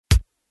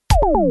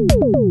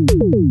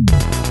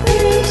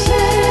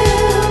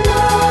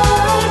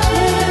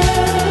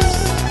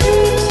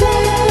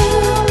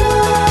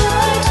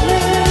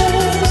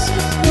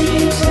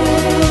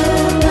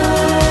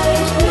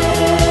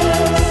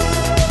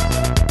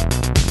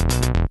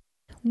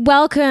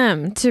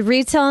Welcome to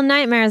Retail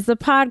Nightmares, the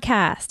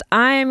podcast.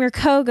 I am your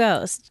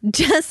co-ghost,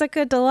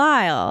 Jessica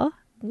Delisle.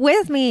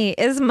 With me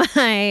is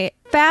my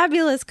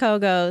fabulous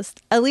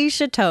co-ghost,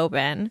 Alicia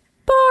Tobin.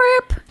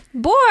 Borp.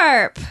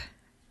 Borp.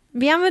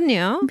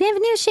 Bienvenue.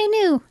 Bienvenue chez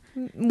nous.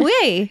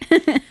 Oui.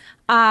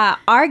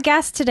 Our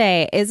guest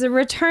today is a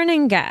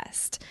returning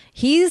guest.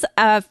 He's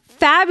a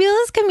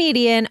fabulous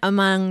comedian,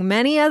 among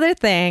many other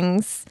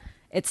things.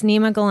 It's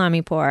Nima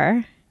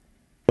Ghalamipour.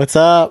 What's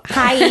up?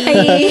 Hi.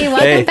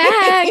 Welcome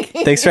back.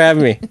 Thanks for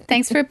having me.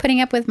 Thanks for putting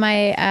up with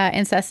my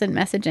incessant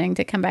messaging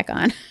to come back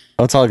on.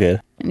 Oh, it's all good.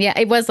 Yeah,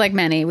 it was like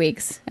many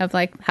weeks of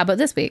like, how about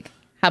this week?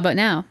 How about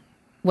now?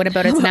 What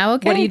about it's now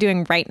okay? What are you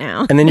doing right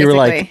now? And then you were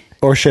like, Basically.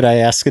 or should I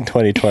ask in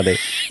 2020?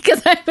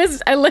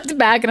 Because I looked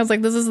back and I was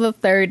like, this is the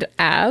third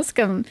ask.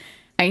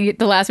 The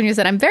last one you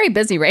said, I'm very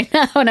busy right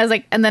now. And I was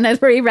like, and then I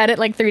reread it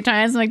like 3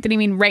 times. I'm like, did he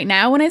mean right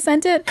now when I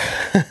sent it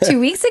 2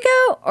 weeks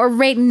ago? Or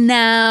right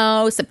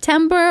now,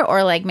 September?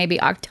 Or like maybe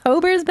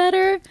October is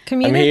better? here. I did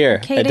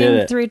Communicating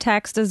it. through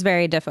text is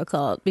very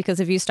difficult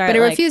because if you start But I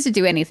like, refuse to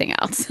do anything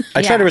else.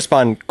 I try to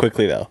respond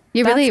quickly though.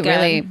 You That's really, good.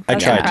 really. I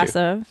That's tried to.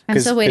 impressive. I'm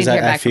still waiting to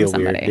hear I back from feel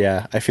somebody. weird.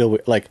 Yeah, I feel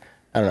like,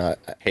 I don't know,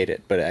 I hate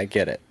it, but I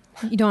get it.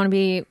 You don't want to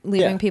be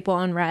leaving Yeah. people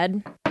on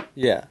red.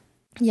 Yeah.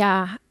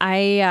 Yeah,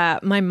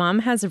 my mom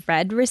has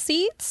red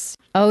receipts.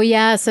 Oh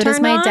yeah, so does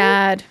Turned my on?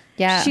 dad.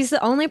 Yeah, She's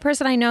the only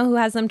person I know who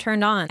has them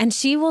turned on, and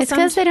she will. it's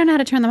because they don't know how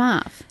to turn them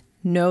off.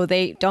 No,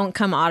 they don't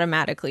come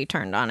automatically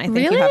turned on. I think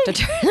you Really? have to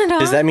turn it on.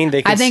 Does that mean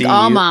they can I think see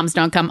all you? moms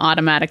don't come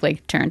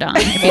automatically turned on.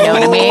 If you know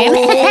what I mean.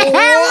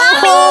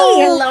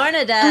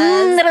 Lorna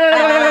does.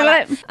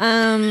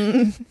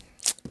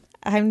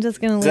 I'm just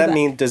gonna.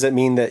 Does that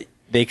mean that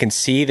they can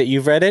see that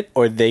you've read it,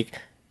 or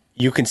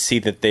you can see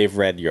that they've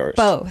read yours?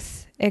 Both.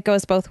 It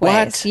goes both ways.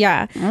 What?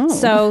 Yeah.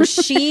 So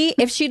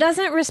if she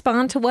doesn't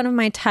respond to one of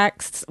my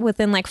texts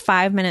within like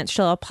 5 minutes,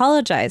 she'll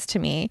apologize to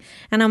me.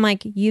 And I'm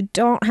like, you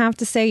don't have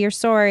to say you're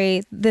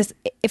sorry.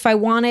 If I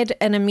wanted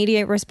an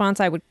immediate response,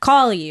 I would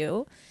call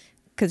you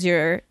because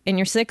you're in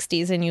your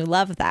 60s and you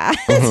love that.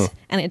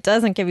 And it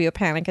doesn't give you a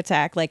panic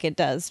attack like it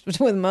does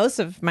with most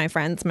of my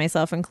friends,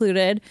 myself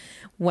included.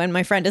 When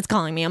my friend is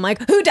calling me, I'm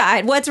like, who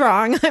died? What's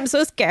wrong? I'm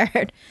so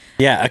scared.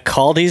 Yeah, a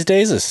call these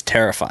days is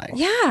terrifying.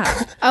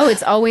 Yeah. Oh,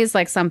 it's always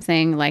like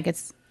something like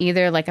it's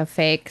either like a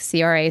fake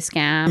CRA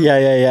scam.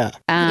 Yeah.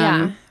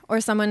 Yeah.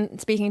 Or someone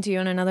speaking to you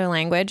in another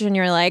language and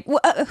you're like,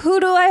 who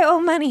do I owe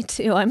money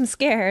to? I'm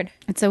scared.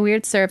 It's a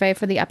weird survey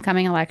for the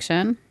upcoming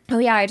election. Oh,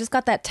 yeah. I just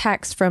got that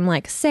text from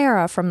like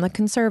Sarah from the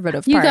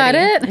Conservative You Party. got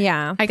it?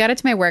 Yeah. I got it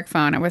to my work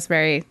phone. It was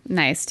very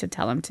nice to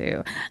tell them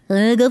to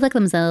go fuck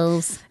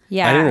themselves.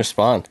 Yeah. I didn't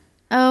respond.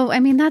 Oh, I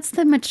mean, that's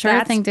the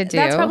mature thing to do.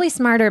 That's probably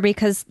smarter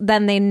because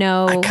then they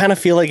know. I kind of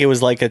feel like it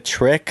was like a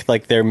trick.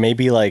 Like they're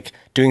maybe like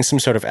doing some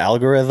sort of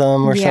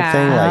algorithm or Yeah.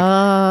 something. Like,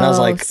 and I was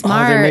like,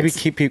 smart. they're maybe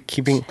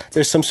keeping.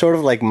 There's some sort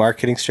of like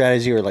marketing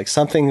strategy or like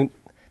something.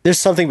 There's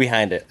something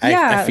behind it.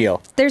 I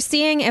feel. They're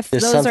seeing if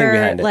There's those something are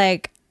behind it.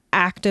 like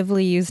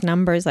actively used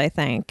numbers, I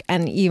think.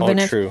 And even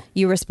if true.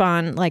 you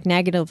respond like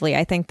negatively,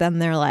 I think then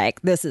they're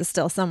like, this is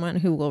still someone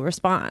who will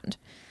respond.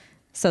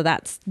 So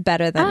that's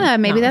better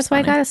than. Maybe not that's why I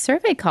responding. got a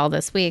survey call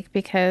this week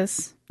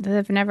because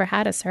they've never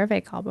had a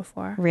survey call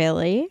before.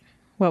 Really?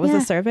 What was Yeah.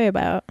 the survey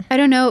about? I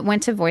don't know. It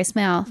went to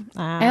voicemail.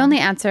 Ah. I only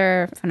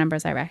answer phone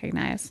numbers I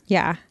recognize.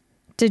 Yeah.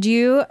 Did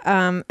you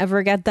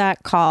ever get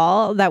that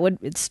call that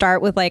would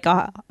start with like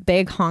a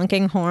big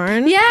honking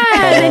horn? Yeah.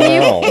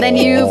 Then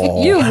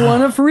you've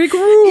won a free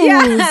cruise.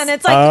 Yeah, and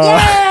it's like,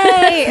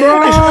 yay!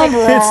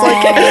 Everybody's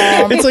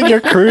like, It's like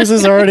your cruise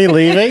is already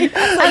leaving. And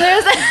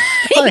there's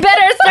you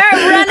better start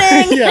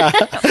running. Yeah.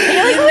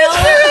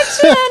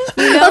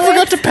 I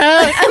forgot to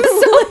pack.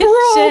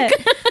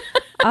 shit.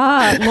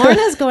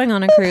 Lorna's going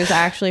on a cruise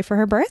actually for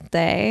her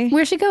birthday.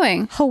 Where's she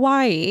going?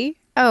 Hawaii.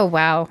 Oh,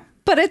 wow.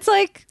 But it's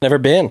like, Never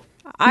been.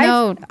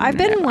 I've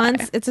been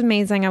once. It's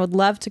amazing. I would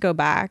love to go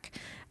back.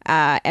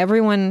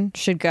 Everyone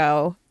should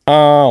go.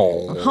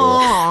 Oh.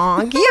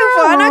 Honk, you've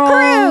won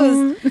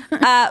a cruise.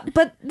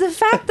 But the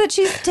fact that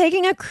she's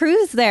taking a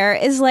cruise there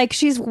is like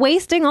she's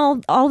wasting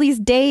all these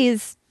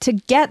days to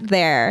get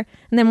there.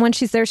 And then when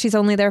she's there, she's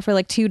only there for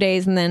like 2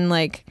 days. And then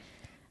like,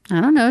 I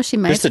don't know. She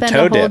might Just a spend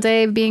toe a whole dip.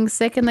 day being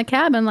sick in the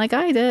cabin like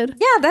I did.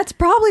 yeah, that's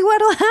probably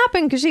what'll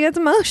happen because she gets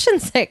motion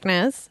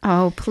sickness.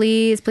 Oh,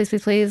 please, please,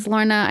 please, please.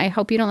 Lorna, I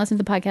hope you don't listen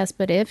to the podcast,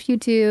 but if you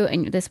do,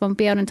 and this won't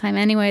be out in time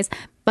anyways,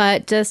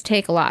 but just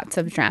take lots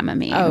of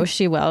Dramamine. Oh,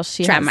 she will.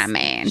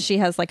 Dramamine. She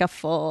has like a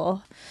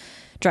full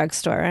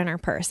drugstore in her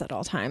purse at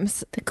all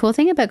times. The cool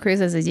thing about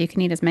cruises is you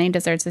can eat as many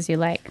desserts as you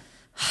like.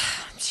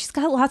 She's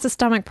got lots of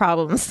stomach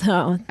problems,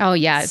 though. Oh,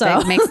 yeah. So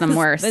It makes them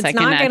worse. it's I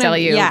not can gonna- tell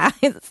you. Yeah.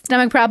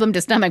 Stomach problem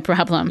to stomach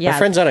problem. Yeah. My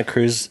friend's on a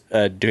cruise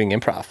doing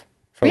improv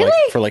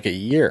for like a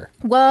year.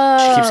 Whoa.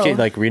 She keeps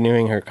like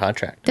renewing her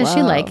contract. Does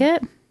she like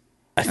it?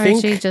 I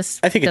think she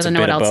just I think it's doesn't a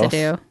know bit what of else to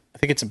both. do? I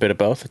think it's a bit of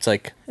both. It's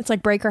like It's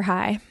like Breaker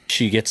High.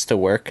 she gets to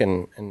work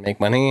and make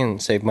money and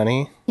save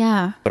money,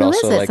 Yeah. but Who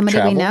also is it? like Somebody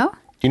travel. we know?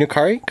 Do you know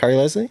Kari? Kari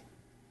Leslie?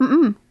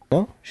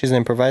 No, she's an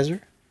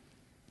improviser.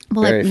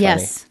 Well, Very funny.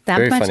 yes, that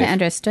Very much funny. I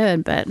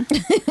understood, but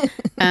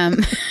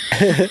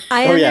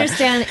I Oh, yeah.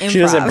 understand improv. She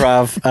does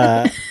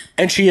improv,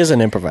 and she is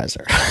an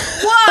improviser.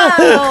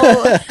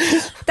 Whoa,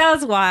 that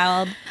was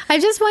wild. I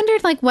just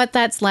wondered like what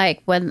that's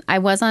like. When I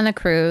was on a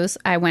cruise,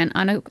 I went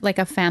on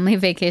a family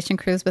vacation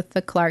cruise with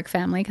the Clark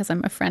family because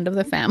I'm a friend of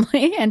the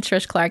family, and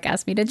Trish Clark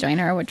asked me to join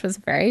her, which was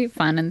very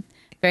fun and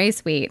very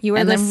sweet. You were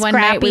and the then one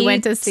scrappy night we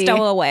went to see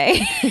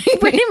stowaway.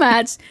 pretty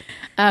much,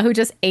 who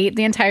just ate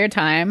the entire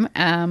time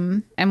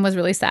and was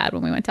really sad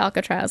when we went to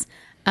Alcatraz.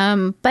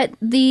 But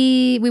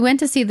we went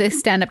to see the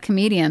stand-up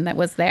comedian that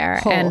was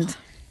there, and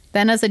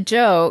then as a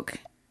joke,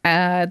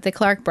 the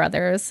Clark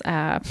brothers,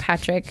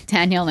 Patrick,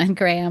 Daniel, and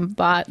Graham,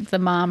 bought the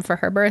mom for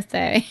her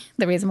birthday.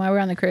 The reason why we were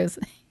on the cruise,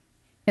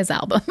 his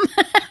album.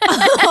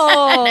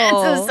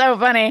 Oh, This is so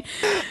funny.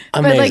 But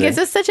Amazing. like, it's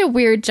just such a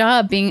weird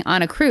job being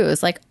on a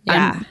cruise, like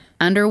Yeah.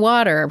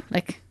 underwater,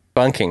 like.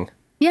 Bunking.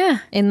 Yeah,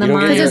 in the You don't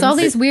get mines. because there's all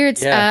They- these weird,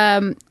 yeah.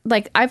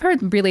 like I've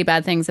heard really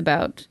bad things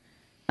about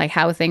like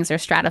how things are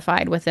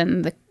stratified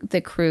within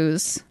the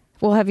cruise.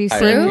 Well, have you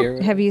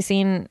True?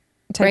 seen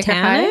Breaker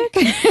High?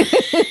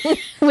 Titanic?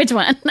 Which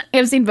one?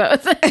 I've seen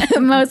both.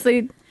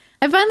 Mostly,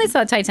 I finally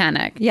saw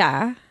Titanic.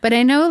 Yeah, But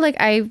I know, like,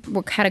 I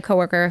had a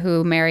coworker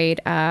who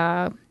married.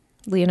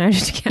 Leonardo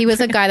DiCaprio. He was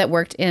a guy that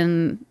worked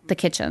in the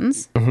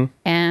kitchens,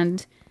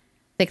 and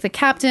like the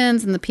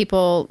captains and the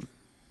people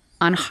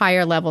on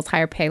higher levels,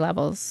 higher pay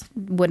levels,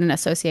 wouldn't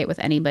associate with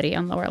anybody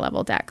on lower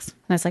level decks. And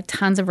there's like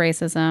tons of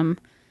racism.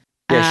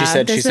 Yeah, she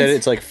said there's this-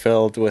 it's like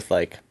filled with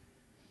like,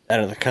 I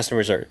don't know, the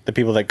customers are, the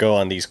people that go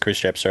on these cruise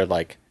ships are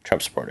like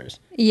Trump supporters.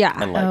 Yeah.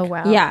 And like, Oh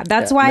wow. Yeah,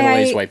 that's yeah, why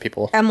middle-aged white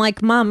people. I'm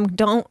like, Mom,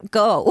 don't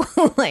go.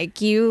 Like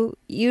you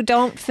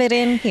don't fit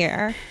in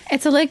here.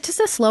 It's like just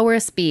a slower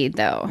speed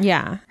though.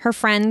 Yeah, her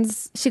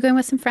friends. Is she going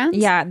with some friends?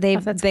 Yeah, they Oh,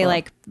 that's they cool.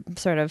 like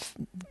sort of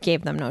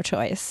gave them no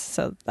choice,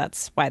 so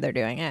that's why they're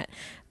doing it.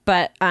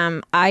 But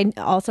I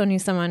also knew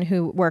someone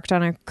who worked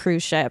on a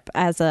cruise ship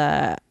as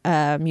a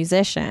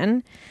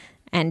musician.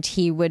 And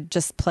he would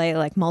just play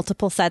like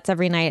multiple sets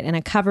every night in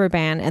a cover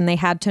band, and they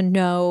had to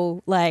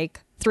know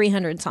like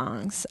 300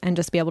 songs and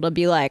just be able to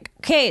be like,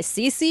 okay,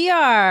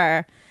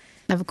 CCR,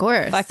 Of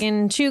course.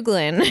 fucking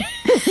Chuglin.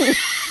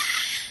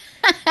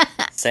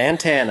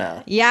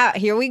 Santana. Yeah,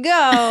 here we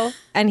go.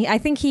 And I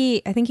think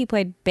he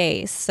played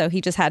bass, so he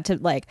just had to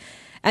like,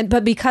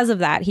 but because of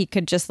that, he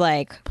could just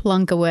like,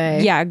 Plunk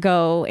away. yeah,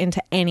 go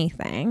into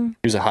anything.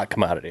 He was a hot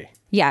commodity.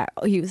 Yeah,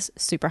 he was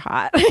super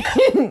hot.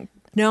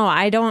 No,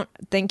 I don't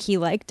think he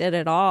liked it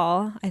at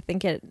all. I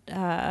think it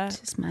It's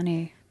just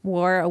money.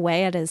 wore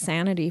away at his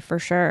sanity for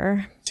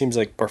sure. Seems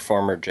like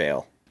performer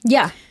jail.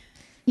 Yeah,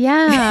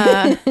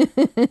 Yeah.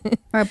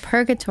 Or a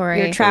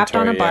purgatory. you're trapped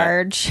on a Purgatory, yeah.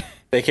 barge.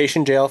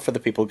 Vacation jail for the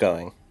people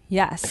going.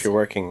 Yes, If you're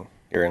working,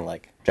 you're in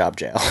like job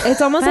jail.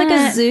 it's almost like a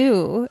But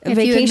zoo, a if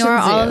you vacation ignore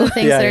all of zoo. the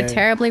things Yeah, that are yeah, yeah.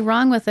 terribly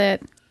wrong with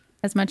it,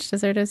 as much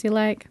dessert as you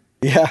like.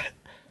 Yeah.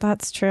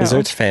 That's true.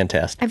 Dessert's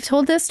fantastic. I've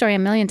told this story a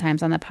million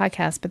times on the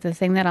podcast, but the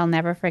thing that I'll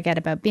never forget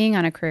about being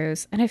on a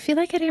cruise, and I feel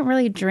like I didn't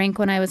really drink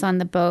when I was on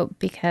the boat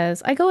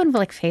because I go in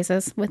like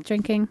phases with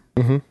drinking,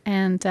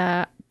 and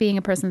being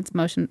a person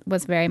that's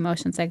was very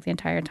motion sick the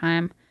entire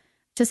time.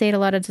 Just ate a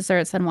lot of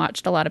desserts and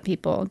watched a lot of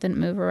people, didn't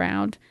move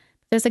around.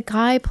 There's a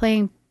guy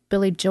playing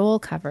Billy Joel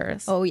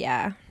covers, Oh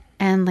yeah.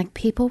 and like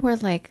people were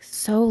like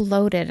so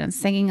loaded and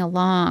singing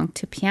along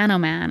to Piano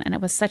Man, and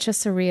it was such a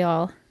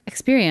surreal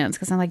experience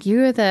because I'm like,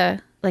 you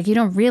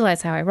don't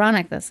realize how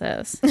ironic this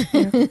is.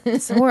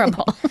 It's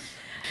horrible.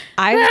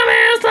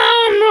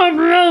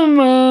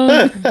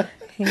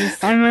 He's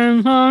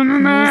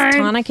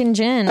tonic and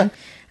gin.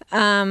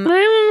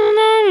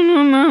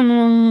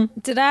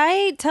 Did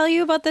I tell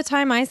you about the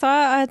time I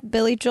saw a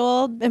Billy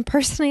Joel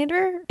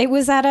impersonator? It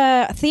was at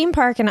a theme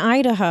park in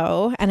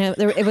Idaho, and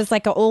it was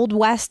like an Old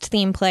West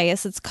theme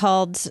place. It's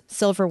called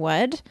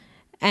Silverwood,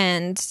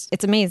 and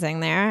it's amazing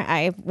there.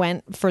 I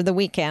went for the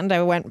weekend.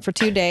 I went for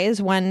 2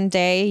 days. One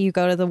day you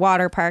go to the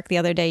water park, the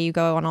other day you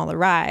go on all the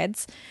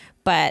rides.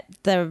 But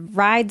the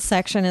ride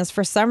section is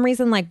for some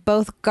reason like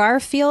both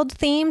Garfield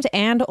themed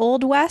and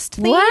Old West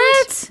themed.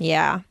 What?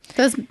 Yeah.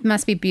 Those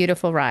must be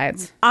beautiful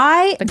rides.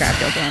 The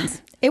Garfield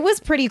ones. It was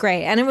pretty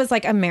great. And it was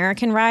like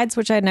American rides,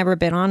 which I'd never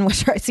been on,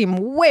 which seem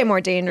way more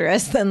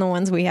dangerous than the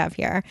ones we have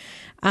here.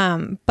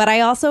 But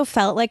I also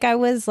felt like I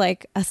was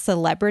like a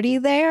celebrity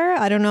there.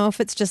 I don't know if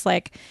it's just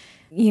like,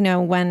 you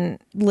know, when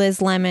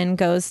Liz Lemon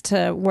goes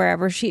to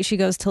wherever she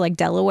goes to like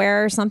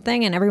Delaware or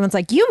something, and everyone's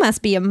like, you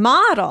must be a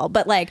model.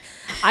 But like,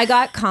 I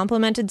got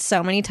complimented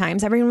so many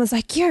times. Everyone was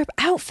like, your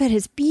outfit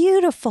is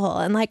beautiful.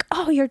 And like,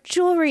 oh, your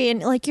jewelry.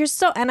 And like, you're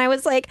so, and I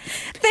was like,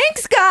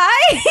 thanks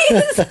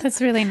guys. That's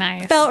really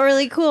nice. Felt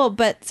really cool.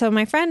 But so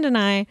my friend and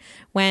I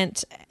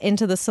went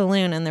into the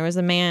saloon, and there was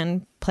a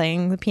man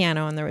playing the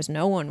piano, and there was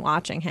no one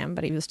watching him,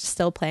 but he was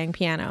still playing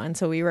piano. And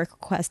so we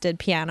requested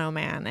Piano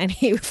Man, and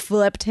he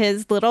flipped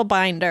his little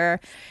binder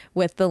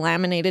with the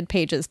laminated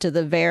pages to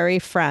the very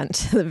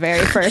front, the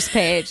very first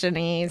page, and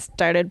he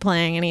started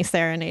playing, and he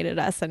serenaded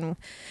us. And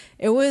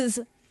it was,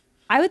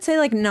 I would say,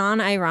 like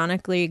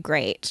non-ironically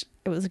great.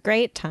 It was a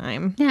great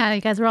time. Yeah,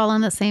 you guys were all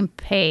on the same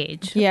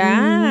page.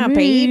 Yeah,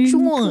 page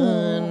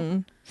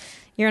 1.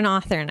 You're an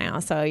author now,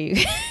 so you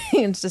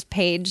it's just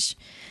page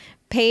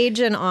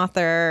and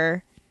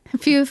author. A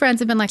few friends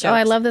have been like, "Oh,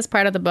 I love this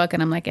part of the book,"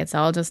 and I'm like, "It's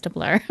all just a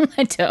blur."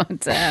 I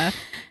don't.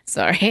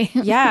 Sorry.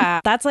 Yeah,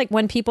 that's like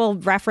when people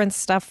reference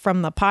stuff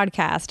from the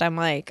podcast. I'm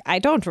like, I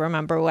don't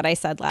remember what I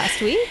said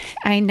last week.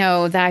 I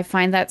know that I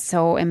find that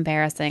so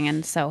embarrassing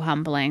and so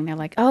humbling. They're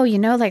like, "Oh, you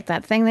know, like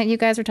that thing that you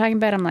guys were talking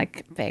about." I'm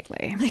like,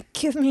 vaguely. Like,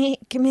 give me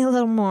a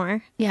little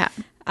more. Yeah.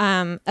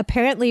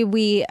 Apparently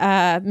we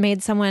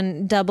made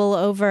someone double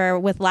over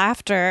with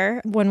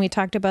laughter when we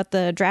talked about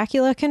the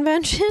Dracula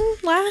convention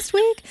last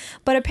week,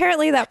 but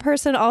apparently that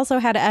person also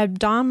had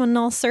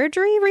abdominal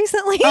surgery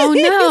recently. Oh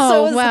no.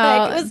 So it was well,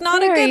 like, it was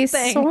not a good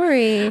thing.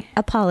 Sorry.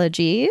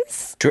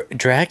 Apologies.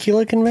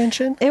 Dracula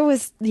convention? It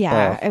was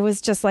it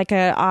was just like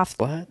a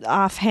What?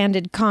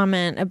 offhanded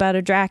comment about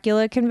a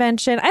Dracula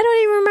convention. I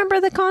don't even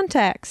remember the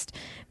context.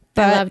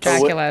 But I love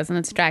Dracula's, and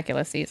it's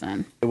Dracula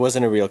season. It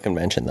wasn't a real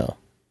convention, though.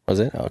 Was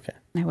it? Oh, okay.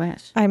 I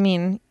wish. I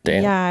mean,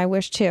 Damn. yeah, I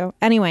wish too.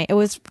 Anyway, it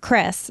was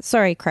Chris.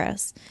 Sorry,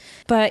 Chris.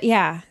 But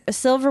yeah,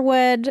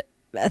 Silverwood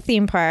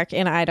theme park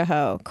in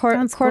Idaho.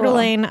 Sounds Coeur cool.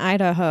 d'Alene,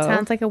 Idaho.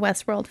 Sounds like a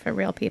Westworld for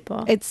real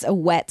people. It's a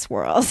wet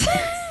swirl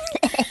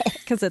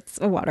because it's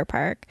a water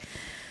park.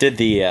 Did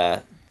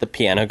the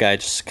piano guy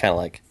just kind of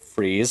like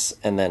freeze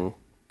and then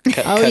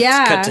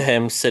yeah. cut to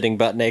him sitting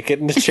butt naked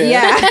in the chair?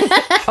 Yeah.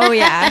 Oh,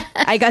 yeah.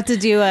 I got to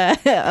do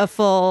a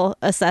full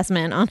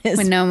assessment on his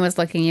When no one was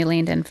looking, you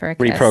leaned in for a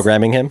kiss.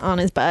 Reprogramming him? on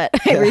his butt.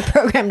 I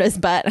reprogrammed his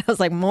butt. I was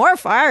like, more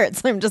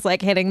farts. I'm just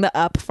like hitting the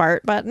up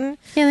fart button.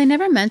 Yeah, they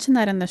never mentioned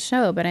that in the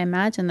show, but I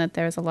imagine that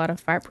there's a lot of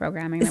fart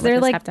programming that would there,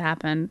 just like- have to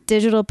happen.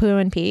 Digital poo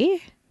and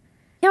pee.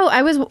 Yo,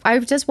 I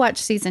just watched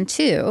season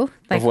 2.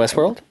 Of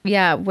Westworld?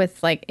 Yeah,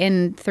 with like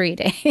in 3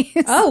 days.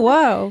 Oh,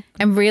 whoa.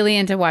 I'm really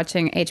into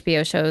watching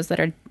HBO shows that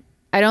are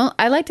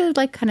I like to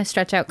like kind of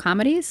stretch out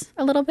comedies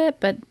a little bit,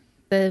 but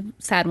the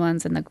sad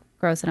ones and the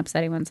gross and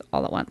upsetting ones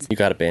all at once. You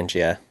got to binge,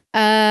 yeah.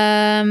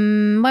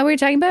 What were we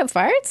talking about?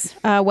 Farts?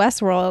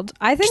 Westworld.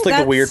 I think Just like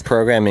that's the weird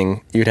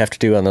programming you'd have to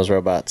do on those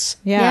robots.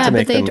 Yeah. To but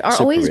make they them are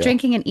super always real.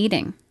 drinking and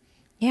eating.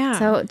 Yeah.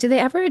 So do they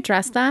ever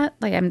address that?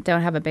 Like I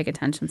don't have a big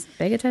attention,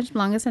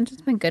 long attention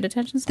span, good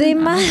attention They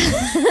span?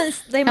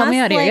 must. They Help me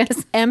must out here, like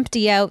guys.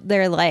 empty out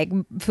their like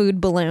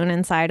food balloon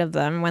inside of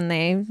them when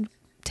they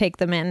take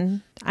them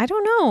in. I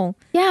don't know.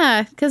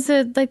 Yeah, because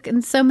like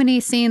in so many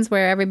scenes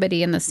where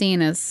everybody in the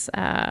scene is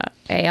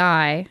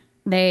AI,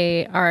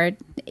 they are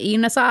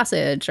eating a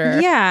sausage or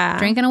Yeah.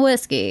 drinking a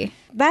whiskey.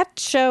 That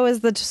show is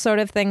the sort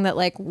of thing that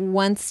like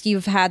once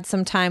you've had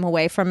some time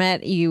away from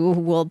it, you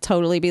will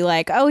totally be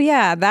like, oh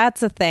yeah,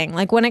 that's a thing.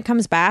 Like when it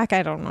comes back,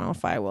 I don't know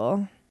if I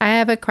will. I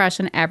have a crush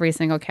on every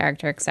single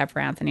character except for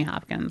Anthony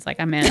Hopkins. Like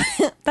I'm in.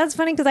 That's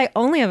funny because I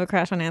only have a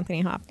crush on Anthony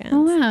Hopkins.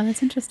 Oh wow,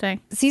 that's interesting.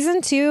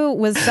 Season 2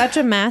 was such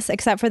a mess,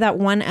 except for that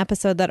one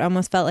episode that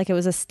almost felt like it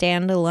was a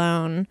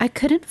standalone. I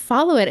couldn't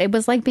follow it. It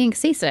was like being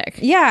seasick.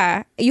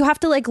 Yeah, you have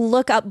to like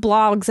look up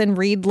blogs and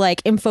read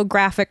like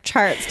infographic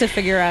charts to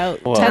figure out.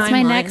 That's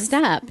my timelines. next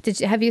step.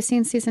 Have you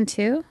seen season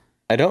 2?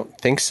 I don't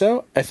think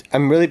so.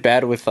 I'm really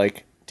bad with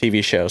like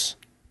TV shows.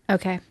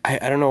 Okay. I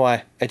don't know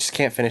why. I just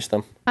can't finish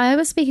them. I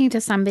was speaking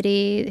to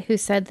somebody who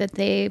said that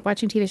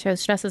watching TV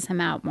shows stresses him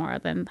out more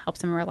than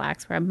helps him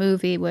relax, where a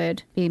movie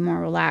would be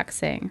more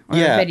relaxing, or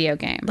Yeah. a video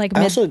game. Like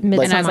I also, like-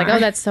 Midsommar. And I was like, oh,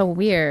 that's so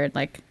weird.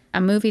 Like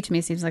a movie to me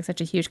seems like such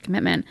a huge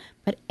commitment,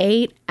 but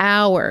 8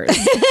 hours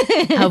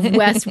of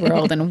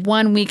Westworld in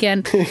one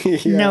weekend,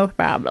 no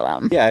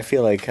problem. Yeah, I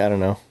feel like, I don't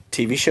know.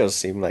 TV shows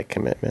seem like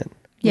commitment.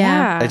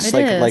 Yeah. I just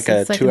it like is.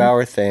 a It's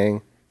 2-hour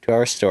thing,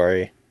 2-hour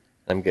story.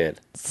 I'm good.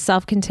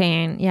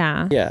 self-contained.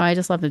 Yeah. Yeah. I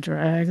just love to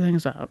drag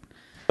things out.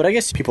 But I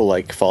guess people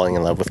like falling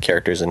in love with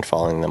characters and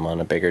following them on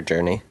a bigger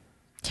journey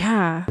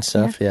Yeah. and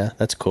stuff. Yeah,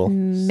 that's cool.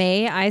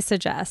 May I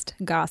suggest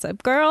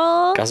Gossip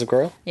Girl? Gossip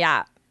Girl?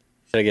 Yeah.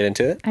 Should I get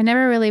into it? I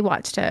never really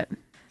watched it.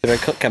 Should I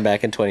come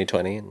back in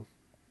 2020 and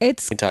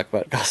It's we talk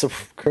about Gossip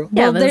Girl?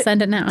 Yeah, well, let's there-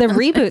 send it now. The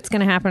reboot's going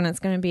to happen. It's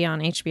going to be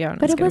on HBO, and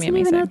But it's it going to be wasn't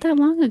even amazing. out that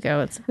long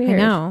ago. It's I weird.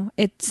 know.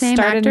 It Same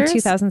started actors? in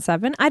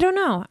 2007. I don't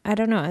know.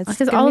 It's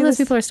Because gonna all be of those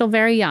this- people are still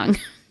very young.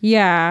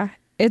 Yeah.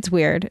 It's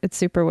weird. It's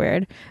super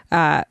weird.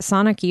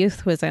 Sonic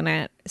Youth was in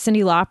it.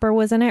 Cyndi Lauper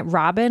was in it.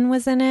 Robin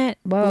was in it.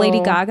 Whoa.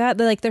 Lady Gaga.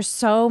 There's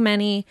so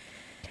many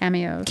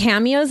Cameos.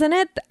 cameos in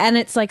it, and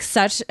it's like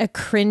such a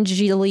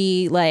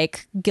cringily,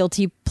 like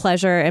guilty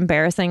pleasure,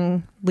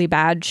 embarrassingly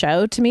bad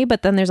show to me.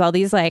 But then there's all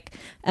these like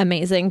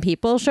amazing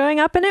people showing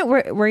up in it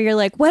where you're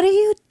like, what are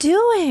you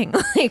doing?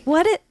 Like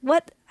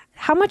what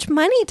how much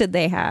money did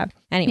they have?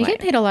 You Anyway. get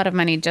paid a lot of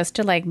money just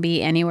to like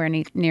be anywhere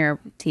near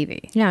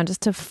TV. Yeah,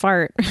 just to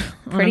fart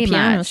Pretty on a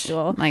piano much.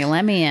 stool. Like,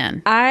 let me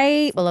in.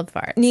 I Full of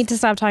farts. need to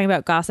stop talking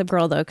about Gossip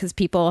Girl though, because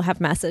people have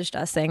messaged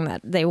us saying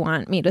that they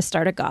want me to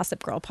start a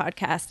Gossip Girl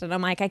podcast, and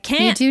I'm like, I You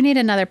can't. do need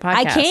another podcast.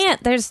 I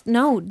can't. There's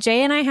no.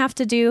 Jay and I have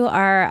to do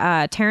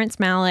our Terrence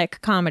Malick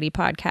comedy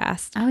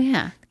podcast Oh,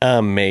 yeah.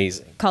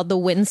 Amazing. called The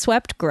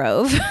Windswept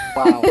Grove.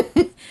 Wow.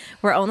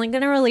 We're only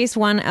going to release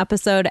one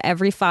episode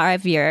every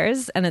 5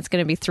 years, and it's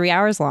going to be 3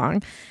 hours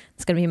long.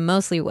 It's going to be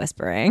mostly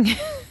whispering.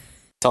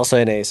 It's also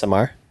in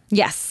ASMR.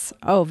 Yes.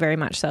 Oh, very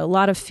much so. A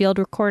lot of field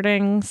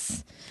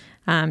recordings.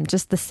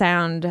 Just the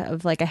sound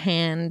of like a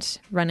hand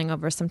running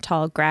over some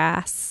tall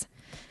grass.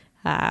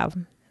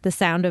 The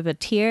sound of a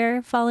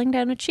tear falling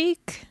down a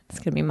cheek. It's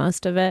going to be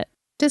most of it.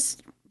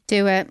 Just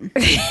do it.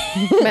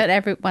 But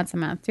every once a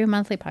month. Do a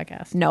monthly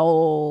podcast.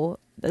 No,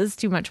 this is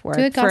too much work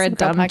Do a for a Gossip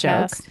Girl dumb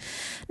joke. podcast.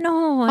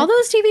 No, All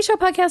those TV show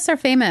podcasts are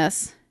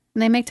famous.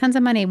 And they make tons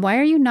of money. Why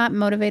are you not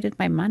motivated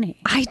by money?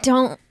 I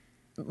don't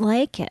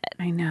like it.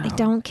 I know. I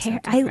don't care.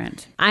 So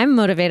different. I'm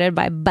motivated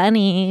by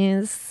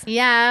bunnies.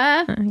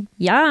 Yeah.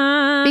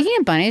 Yeah. Speaking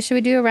of bunnies, should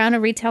we do a round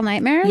of retail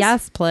nightmares?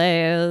 Yes,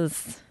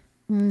 please.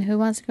 Who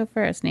wants to go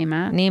first,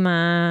 Nima?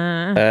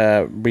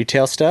 Nima.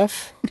 Retail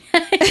stuff.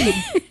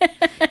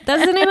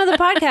 That's the name of the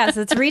podcast.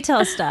 It's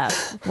retail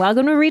stuff.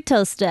 Welcome to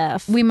retail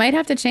stuff. We might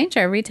have to change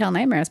our retail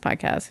nightmares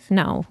podcast.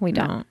 No, we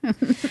don't.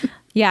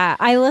 Yeah,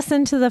 I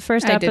listened to the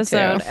first I did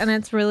episode too. and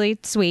it's really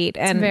sweet.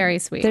 And very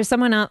sweet. There's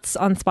someone else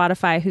on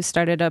Spotify who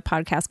started a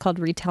podcast called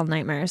Retail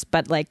Nightmares,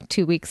 but like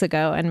 2 weeks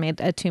ago and made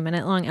a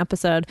 2-minute long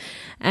episode.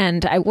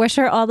 And I wish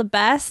her all the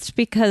best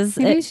because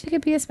Maybe she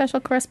could be a special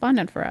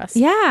correspondent for us.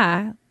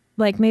 yeah,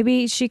 like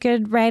maybe she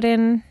could write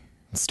in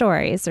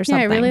stories or Yeah,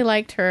 something. I really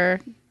liked her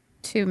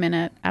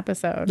 2-minute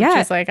episode. Yeah.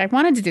 She's like, I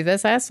wanted to do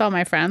this. I asked all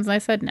my friends and I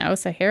said no.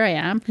 So here I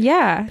am.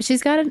 Yeah. But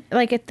she's got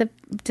the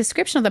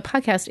description of the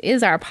podcast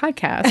is our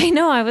podcast. I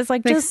know. I was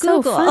like, Like, just so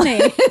Google.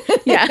 funny.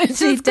 Yeah,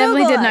 she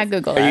definitely Google did us. not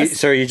Google Are you, us.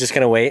 so are you just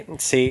gonna wait and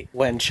see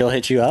when she'll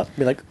hit you up?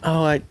 Be like,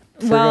 oh, I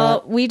forgot.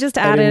 Well, we just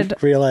I added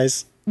didn't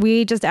realize.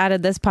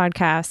 this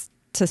podcast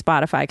to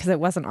Spotify because it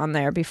wasn't on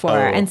there before.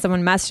 Oh. And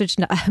someone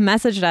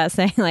messaged us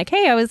saying like,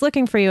 hey, I was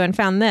looking for you and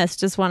found this.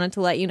 Just wanted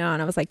to let you know.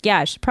 And I was like, yeah,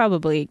 I should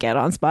probably get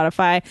on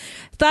Spotify.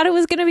 Thought it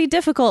was going to be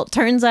difficult.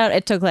 Turns out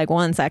it took like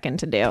 1 second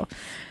to do.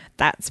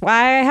 That's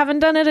why I haven't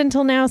done it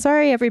until now.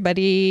 Sorry,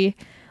 everybody.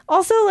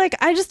 Also, like,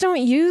 I just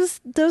don't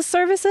use those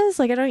services.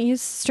 Like, I don't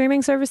use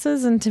streaming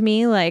services. And to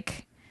me,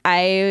 like, I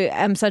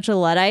am such a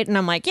Luddite. And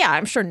I'm like, yeah,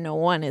 I'm sure no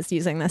one is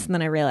using this. And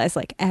then I realized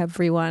like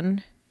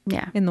everyone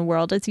Yeah. in the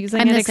world is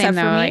using I'm it the except same,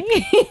 for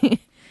though, me.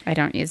 I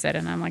don't use it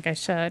and I'm like, I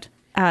should.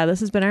 This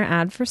has been our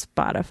ad for It's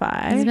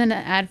Spotify. been an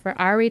ad for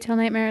our retail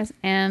nightmares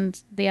and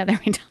the other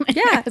retail nightmares.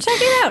 Yeah, check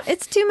it out.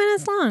 It's 2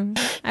 minutes long.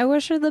 I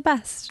wish her the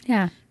best.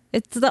 Yeah.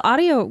 It's the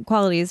audio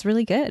quality is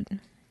really good.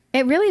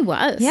 It really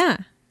was. Yeah.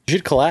 You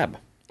should collab.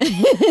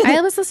 I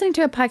was listening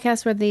to a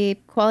podcast where the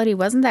quality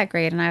wasn't that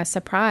great, and I was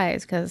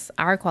surprised because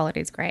our quality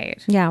is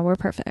great. Yeah, we're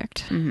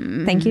perfect.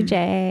 Thank you,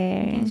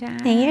 Jay.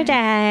 Thank you,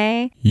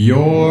 Jay.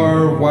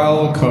 You're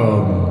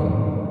welcome.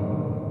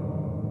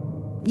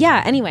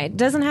 Yeah, anyway, it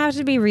doesn't have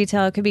to be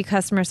retail. It could be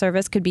customer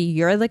service. Could be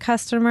you're the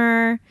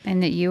customer.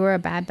 And that you were a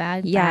bad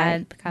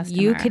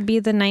customer. You could be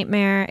the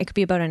nightmare. It could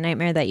be about a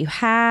nightmare that you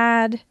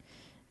had.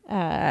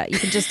 You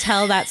could just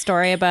tell that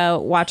story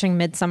about watching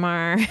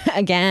Midsommar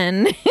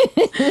again.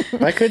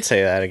 I could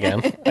say that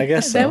again. I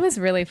guess so. That was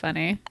really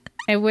funny.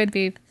 It would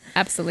be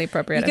absolutely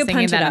appropriate. You I was could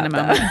thinking punch that it in a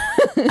up,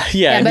 moment. yeah,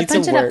 Yeah, it but needs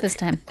punch some it up work. this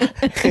time.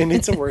 It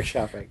needs some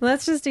workshopping.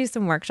 Let's just do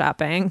some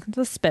workshopping.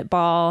 Just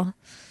spitball.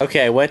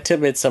 Okay, I went to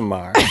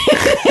Midsommar.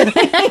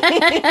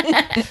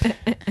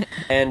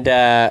 And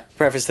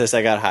preface this,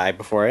 I got high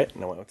before it.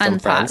 And I went with some On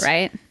pot, friends.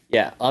 right?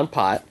 Yeah, on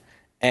pot.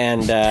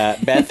 And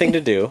bad thing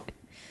to do.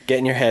 Get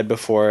in your head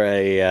before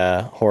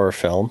a horror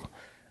film.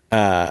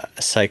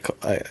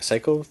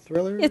 Psycho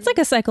thriller? It's like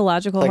a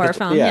psychological horror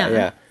film.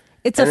 Yeah.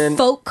 It's And a then-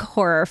 folk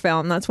horror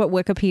film. That's what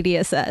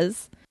Wikipedia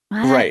says.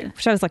 What? Right.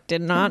 Which I was like,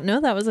 did not know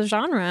that was a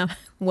genre.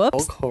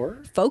 Whoops. Folk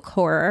horror? Folk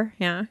horror.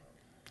 Yeah.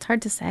 It's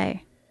hard to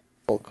say.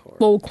 Folk horror.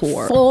 Folk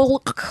horror.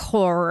 Folk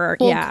horror.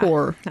 Folk Yeah.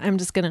 horror. I'm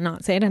just going to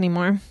not say it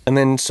anymore. And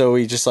then so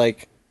we just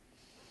like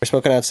we're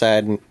smoking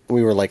outside and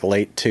we were like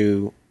late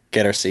to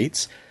get our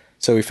seats.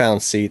 So we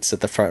found seats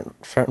at the front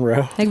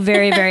row. Like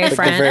very, very Like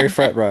front. the very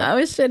front row. That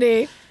was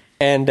shitty.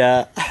 And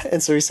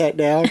so we sat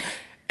down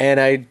and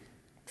I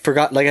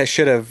forgot, like I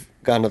should have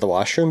gone to the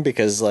washroom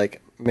because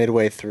like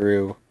midway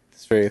through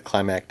this very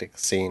climactic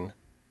scene,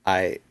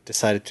 I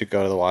decided to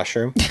go to the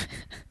washroom.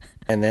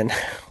 And then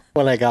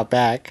when I got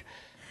back,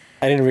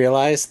 I didn't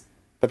realize,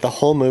 but the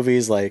whole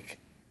movie's like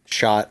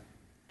shot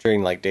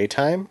during like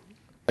daytime.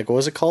 Like what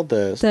was it called?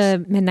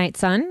 The Midnight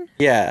Sun.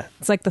 Yeah.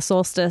 It's like the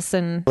solstice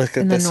in Like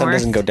in the the sun north.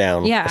 doesn't go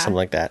down Yeah. or something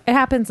like that. It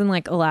happens in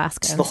like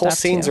Alaska. So and the whole stuff,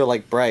 scenes too. are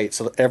like bright.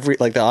 So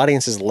the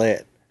audience is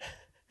lit.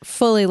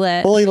 fully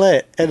lit. Fully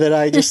lit. And then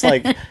I just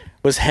like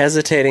was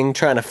hesitating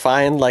trying to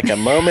find like a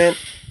moment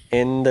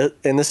in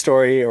the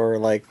story or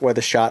like where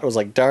the shot was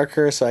like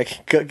darker so I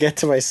could get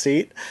to my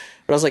seat.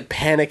 But I was like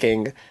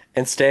panicking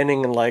and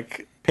standing and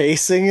like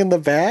pacing in the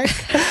back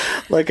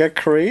like a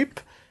creep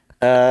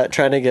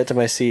trying to get to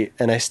my seat,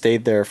 and I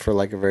stayed there for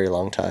like a very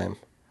long time.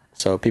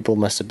 So people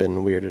must have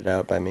been weirded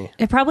out by me.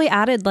 It probably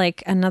added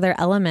like another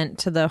element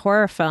to the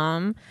horror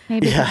film.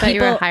 Maybe Yeah. but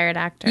you were a People- hired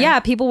actor. Yeah,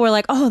 people were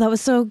like, "Oh, that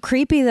was so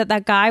creepy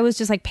that guy was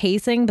just like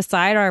pacing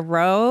beside our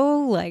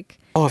row." Like,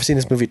 Oh, I've seen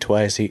this movie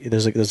twice.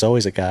 There's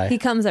always a guy. He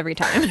comes every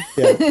time.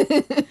 Yeah.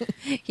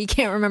 He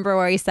can't remember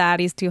where he's at.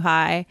 He's too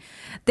high.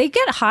 They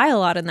get high a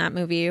lot in that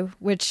movie,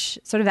 which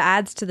sort of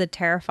adds to the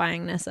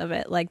terrifyingness of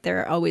it. Like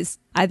they're always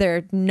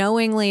either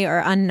knowingly or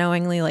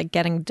unknowingly like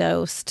getting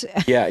dosed.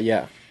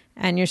 Yeah.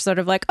 And you're sort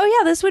of like, oh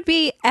yeah, this would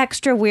be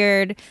extra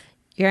weird.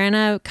 You're in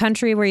a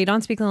country where you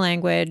don't speak the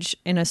language,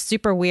 in a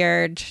super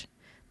weird,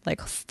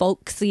 like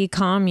folksy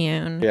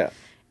commune. Yeah.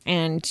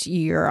 And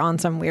you're on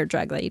some weird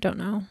drug that you don't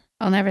know.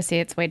 I'll never see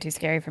it. It's way too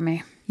scary for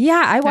me.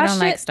 Yeah, I I watched don't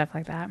like it. stuff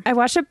like that. I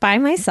watched it by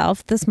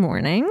myself this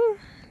morning.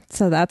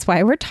 So that's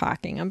why we're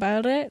talking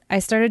about it. I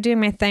started doing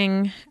my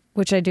thing,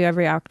 which I do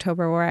every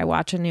October, where I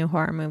watch a new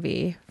horror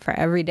movie for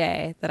every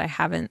day that I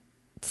haven't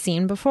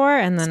seen before.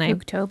 And then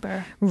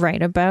October. I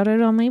write about it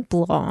on my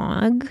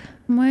blog.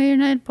 Why are you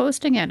not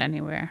posting it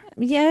anywhere?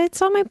 Yeah,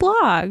 it's on my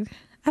blog.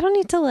 I don't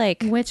need to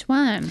like Which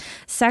one?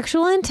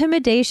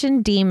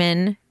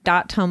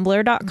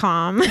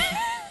 sexualintimidationdemon.tumblr.com.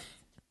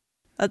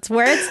 That's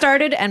where it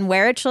started and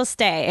where it shall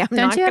stay.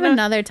 Don't you have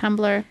another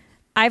Tumblr?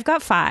 I've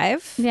got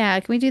 5. Yeah,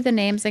 can we do the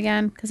names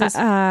again? Because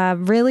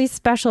Really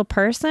special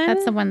person.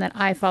 that's the one that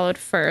I followed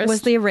first.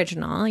 was the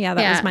original. Yeah,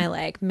 that Yeah. was my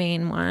like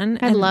main one.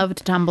 I And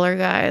loved Tumblr,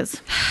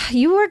 guys.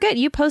 you were good.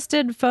 You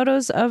posted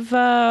photos of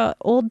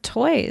old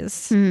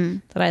toys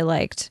that I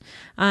liked.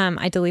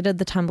 I deleted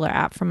the Tumblr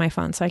app from my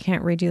phone, so I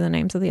can't read you the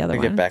names of the other I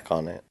one. get back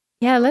on it.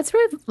 Yeah, let's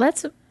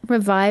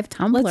revive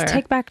Tumblr. Let's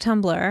take back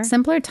Tumblr.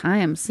 Simpler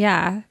times.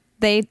 Yeah.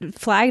 They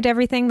flagged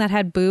everything that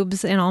had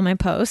boobs in all my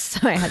posts,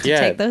 so I had to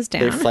take those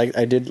down. They flagged.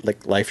 I did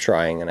like life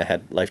drawing, and I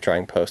had life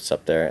drawing posts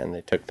up there, and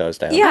they took those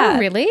down. Yeah. Oh,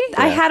 really?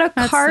 I had a That's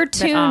a bit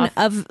cartoon off.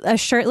 of a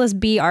shirtless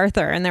B.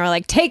 Arthur, and they were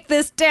like, take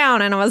this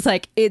down. And I was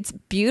like, it's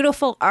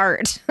beautiful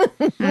art.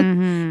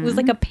 It was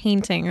like a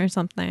painting or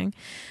something.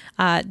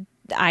 I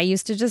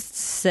used to just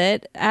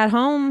sit at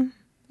home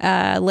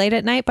late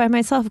at night by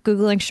myself,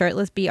 Googling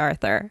shirtless B.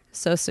 Arthur.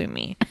 So sue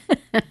me.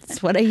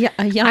 It's what a young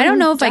I don't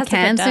know if I Jessica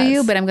can sue you,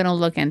 does. but I'm going to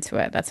look into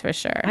it. That's for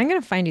sure. I'm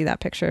going to find you that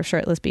picture of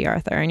shirtless B.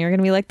 Arthur, and you're going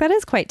to be like, that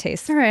is quite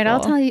tasteful. All right,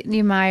 I'll tell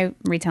you my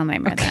retail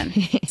nightmare then.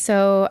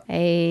 So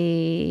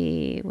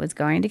I was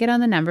going to get on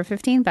the number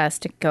 15 bus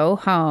to go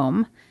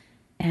home,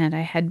 and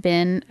I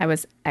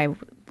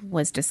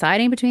was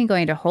deciding between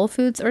going to Whole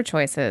Foods or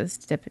Choices,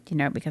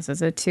 because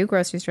those are the 2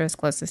 grocery stores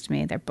closest to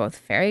me. They're both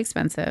very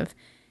expensive.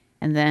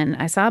 And then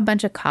I saw a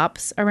bunch of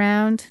cops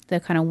around the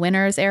kind of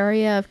winners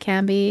area of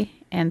Canby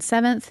and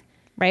 7th.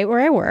 Right where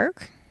I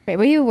work. Right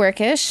where you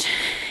work-ish.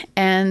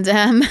 And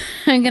I'm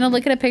going to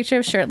look at a picture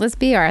of shirtless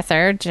B.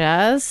 Arthur.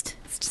 It's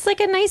just like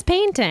a nice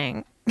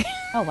painting.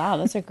 Oh, wow.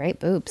 Those are great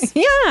boobs.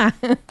 Yeah.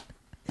 I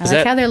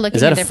like how they're looking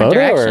is that in a different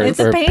photo or- directions. It's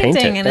a painted?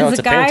 painting, and No, it's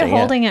it's a a guy painting, yeah.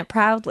 holding it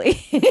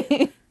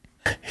proudly.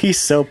 He's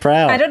so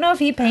proud. I don't know if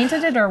he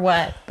painted it or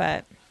what,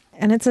 but...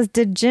 And it says,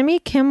 did Jimmy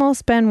Kimmel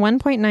spend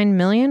 $1.9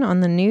 million on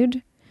the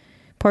nude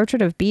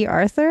portrait of B.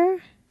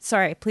 Arthur?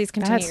 Sorry, please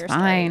continue That's your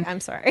fine. story. I'm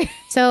sorry.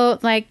 So,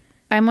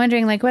 I'm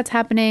wondering, what's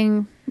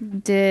happening?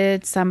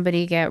 Did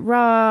somebody get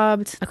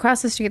robbed?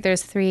 Across the street,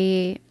 there's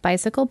 3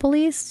 bicycle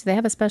police. Do they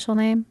have a special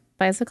name?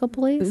 Bicycle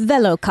police?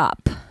 Velo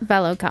cop.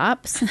 Velo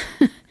cops.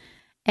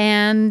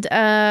 And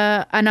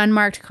an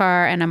unmarked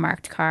car and a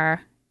marked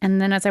car. And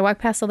then as I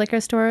walked past the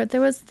liquor store, there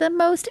was the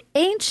most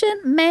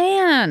ancient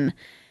man.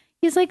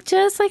 He's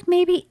just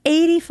maybe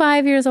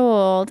 85 years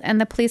old. And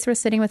the police were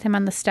sitting with him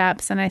on the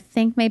steps. And I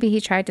think maybe he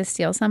tried to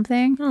steal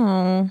something.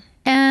 Oh.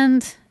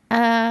 And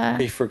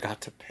He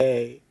forgot to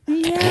pay.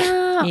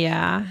 yeah.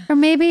 Yeah. Or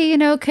maybe,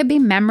 it could be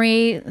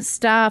memory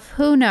stuff.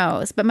 Who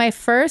knows? But my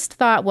first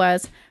thought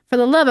was, for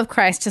the love of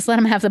Christ, just let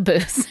him have the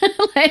booze.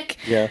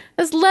 Yeah.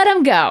 Just let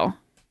him go.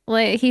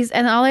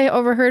 And all I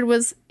overheard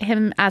was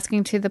him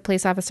asking to the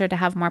police officer to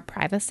have more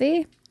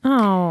privacy.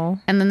 Oh.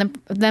 And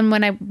then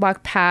when I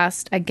walked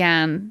past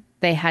again,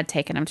 they had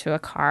taken him to a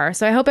car.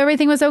 So I hope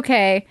everything was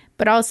okay.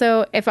 But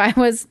also, if I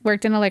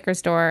worked in a liquor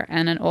store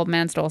and an old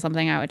man stole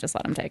something, I would just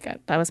let him take it.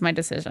 That was my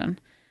decision.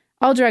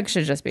 All drugs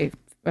should just be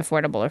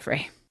affordable or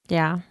free.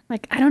 Yeah.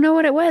 I don't know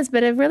what it was,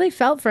 but it really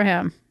felt for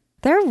him.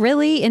 They're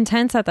really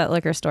intense at that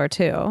liquor store,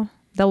 too.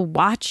 They'll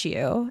watch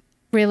you.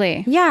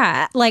 Really?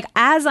 Yeah,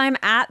 as I'm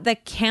at the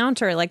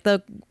counter,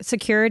 the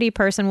security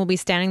person will be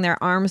standing there,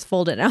 arms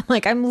folded. I'm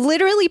I'm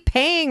literally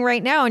paying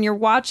right now, and you're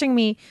watching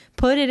me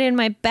put it in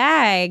my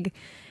bag.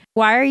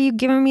 Why are you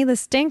giving me the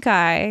stink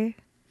eye?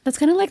 That's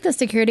kind of like the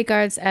security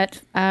guards at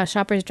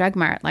Shoppers Drug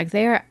Mart.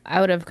 They are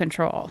out of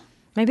control.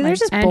 Maybe they're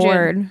just Andrew-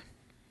 bored.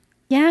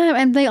 Yeah,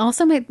 and they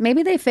also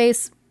maybe they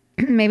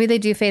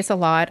do face a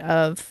lot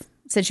of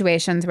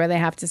situations where they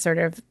have to sort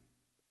of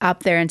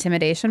up their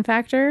intimidation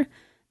factor,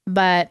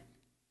 but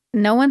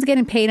no one's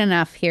getting paid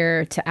enough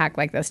here to act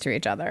like this to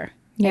each other.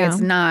 Yeah. It's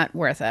not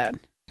worth it.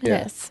 Yeah.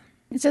 Yes.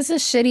 It's just a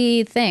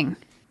shitty thing.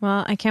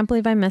 Well, I can't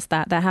believe I missed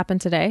that. That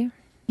happened today.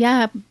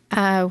 Yeah,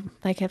 at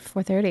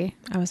 4:30.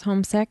 I was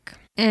homesick,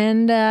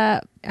 and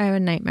I have a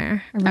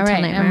nightmare. A All mental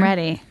right, nightmare. I'm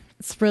ready.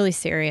 It's really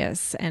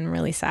serious and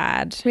really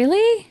sad,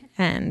 Really?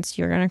 and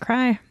you're gonna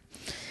cry.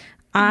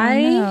 I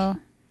I know.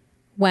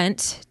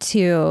 went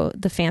to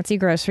the fancy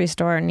grocery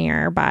store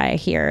nearby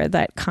here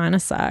that kind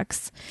of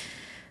sucks.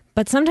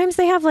 But sometimes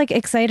they have like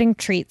exciting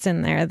treats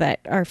in there that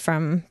are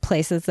from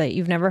places that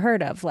you've never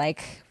heard of,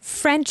 like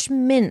French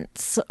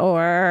mints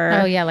or...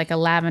 Oh, yeah, like a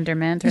lavender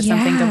mint or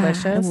something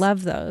delicious. I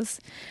love those.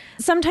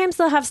 Sometimes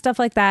they'll have stuff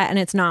like that and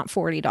it's not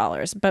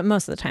 $40, but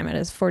most of the time it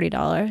is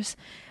 $40.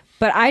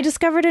 But I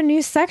discovered a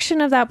new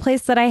section of that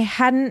place that I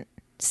hadn't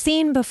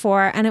seen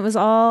before, and it was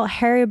all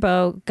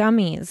Haribo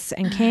gummies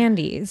and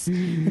candies.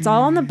 It's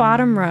all on the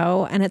bottom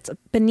row and it's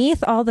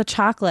beneath all the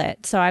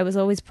chocolate. So I was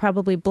always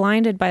probably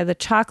blinded by the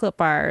chocolate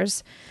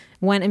bars,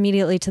 went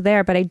immediately to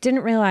there, but I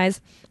didn't realize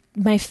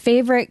my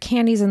favorite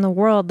candies in the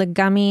world, the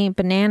gummy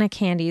banana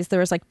candies, there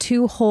was like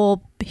 2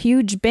 whole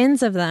huge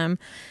bins of them.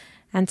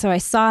 And so I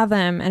saw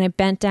them and I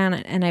bent down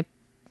and I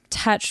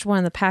touched one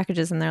of the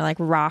packages and they're like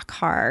rock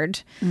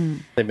hard.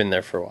 They've been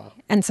there for a while.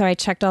 And so I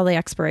checked all the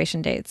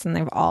expiration dates and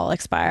they've all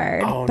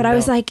expired. Oh, but I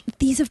was no. like,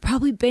 these have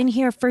probably been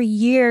here for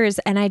years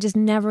and I just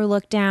never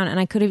looked down, and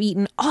I could have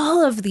eaten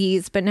all of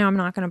these, but now I'm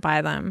not going to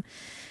buy them.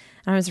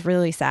 And I was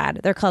really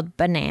sad. They're called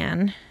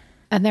Banan.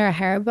 And they're a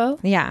Haribo?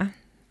 Yeah.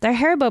 They're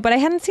Haribo, but I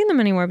hadn't seen them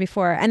anywhere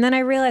before. And then I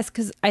realized,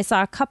 because I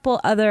saw a couple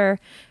other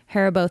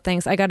Haribo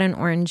things, I got an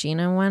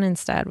Orangina one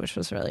instead, which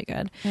was really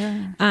good.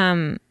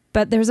 Yeah.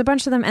 But there's a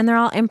bunch of them and they're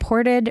all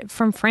imported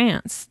from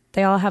France.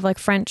 They all have like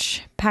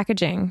French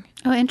packaging.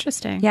 Oh,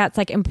 interesting. Yeah, it's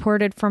like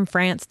imported from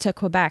France to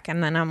Quebec.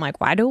 And then I'm like,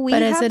 why do we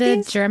But have is it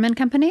these? a German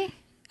company?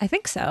 I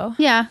think so.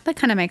 Yeah, that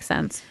kind of makes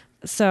sense.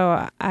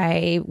 So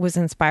I was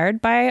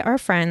inspired by our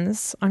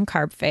friends on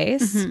Carb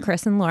Face,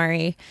 Chris and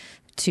Lori,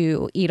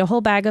 to eat a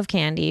whole bag of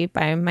candy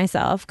by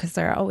myself because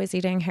they're always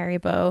eating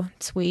Haribo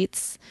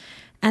sweets.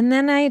 And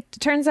then it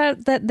turns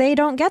out that they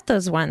don't get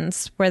those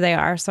ones where they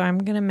are. So I'm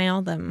going to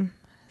mail them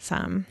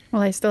some.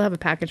 Well, I still have a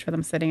package for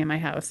them sitting in my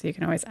house, so you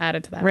can always add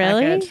it to that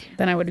Really? package.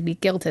 Then I would be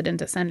guilted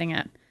into sending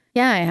it.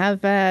 Yeah, I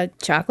have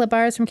chocolate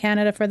bars from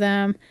Canada for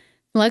them.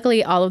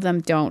 Luckily, all of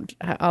them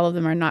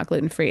are not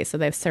gluten-free, so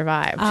they've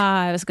survived.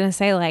 I was going to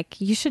say, like,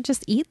 you should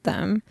just eat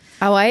them.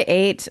 Oh, I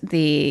ate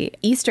the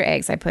Easter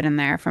eggs I put in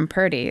there from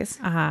Purdy's.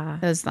 Ah,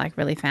 Those like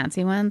really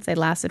fancy ones. They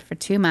lasted for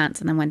 2 months,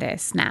 and then one day I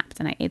snapped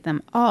and I ate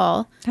them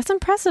all. that's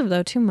impressive,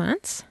 though. 2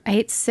 months. I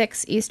ate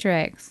 6 Easter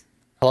eggs.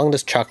 How long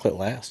does chocolate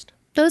last?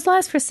 Those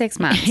last for 6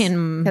 months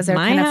In because they're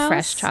my kind of house?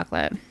 fresh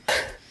chocolate.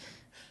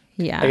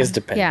 Yeah. I guess it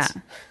depends. Yeah,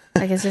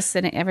 like it's just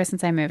sitting. Ever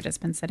since I moved, it's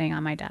been sitting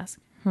on my desk.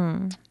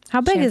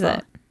 How big is Careful.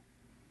 it?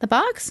 The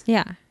box?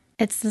 Yeah.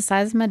 It's the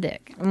size of my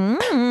dick.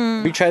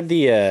 Have you tried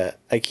the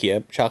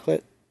IKEA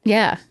chocolate?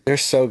 Yeah, They're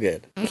so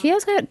good.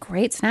 IKEA's got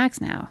great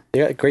snacks now. They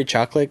got great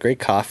chocolate, great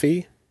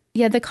coffee.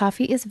 Yeah, the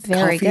coffee is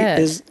very Coffee good.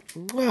 is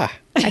mwah.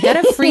 I got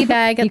a free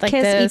bag You at like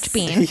kiss this each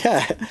bean.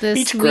 Yeah. the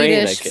Each grain,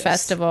 I Swedish guess.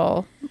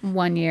 festival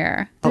one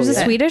year. There's a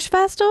yeah. Swedish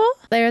festival?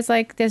 There's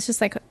just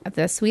like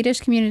the Swedish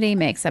community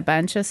makes a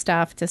bunch of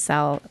stuff to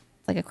sell,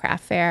 like a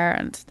craft fair,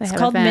 and they It's have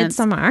called events.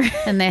 Midsummer.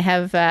 And they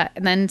have, and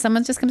then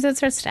someone just comes in and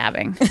starts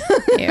stabbing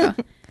you.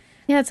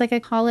 Yeah, it's like a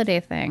holiday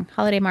thing,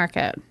 holiday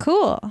market.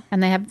 Cool.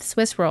 And they have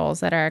Swiss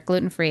rolls that are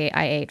gluten free.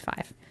 I ate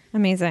 5.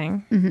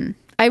 Amazing.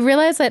 I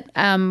realized that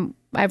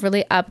I've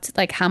really upped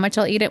like how much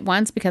I'll eat at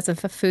once because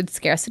of the food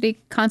scarcity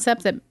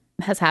concept that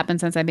has happened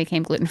since I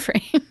became gluten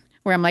free.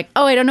 Where I'm like,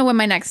 oh, I don't know when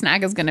my next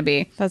snack is going to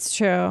be. That's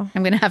true.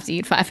 I'm going to have to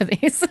eat 5 of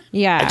these.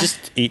 Yeah. I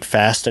just eat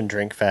fast and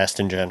drink fast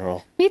in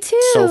general. Me too.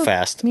 So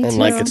fast. Me and too.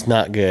 like it's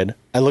not good.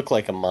 I look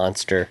like a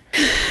monster.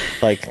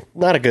 Like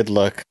not a good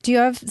look. Do you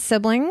have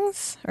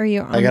siblings? Or are you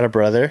on? I got a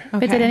brother.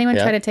 But did anyone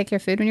Yeah. try to take your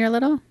food when you were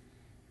little?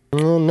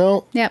 Oh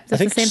no. Yeah, I that's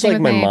think the same just thing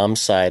like with my me.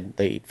 mom's side,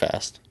 they eat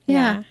fast.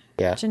 Yeah.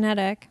 Yeah.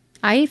 Genetic.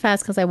 I eat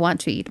fast because I want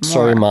to eat more.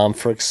 Sorry, mom,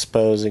 for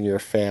exposing your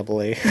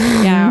family.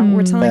 Yeah.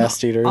 We're telling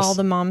Fast eaters. all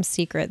the mom's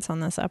secrets on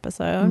this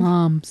episode.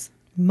 Moms.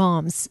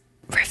 Moms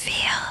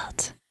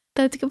revealed.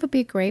 That would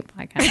be a great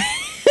podcast.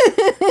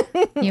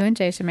 You and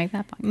Jay should make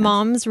that podcast.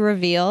 Moms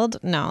revealed.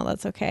 No,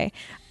 that's okay.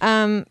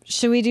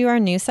 Should we do our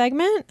new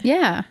segment?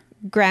 Yeah.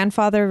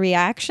 Grandfather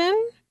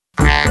reaction?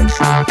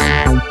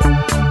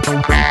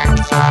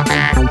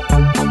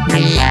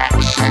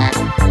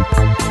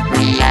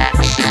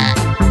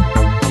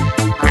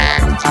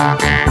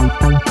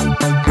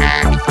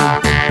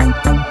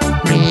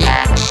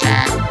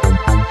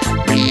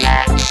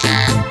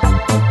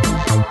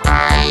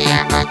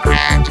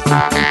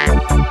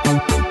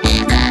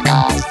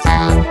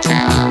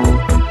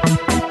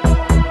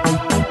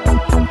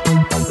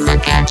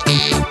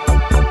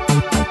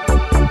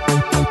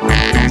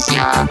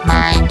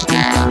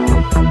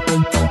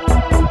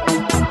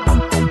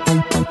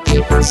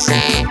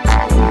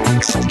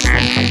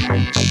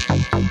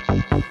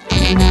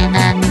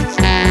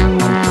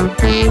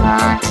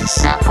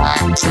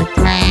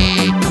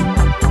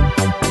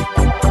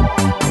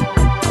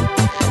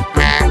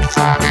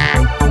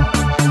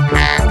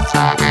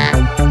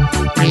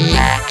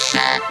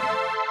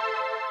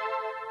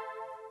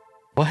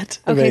 What?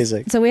 Okay,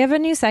 Amazing. so we have a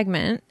new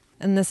segment,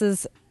 and this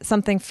is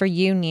something for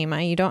you,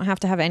 Nima. You don't have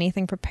to have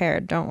anything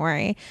prepared. Don't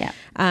worry. Yeah.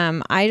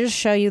 I just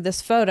show you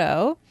this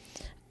photo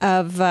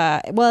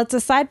it's a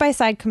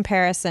side-by-side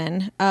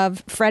comparison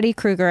of Freddy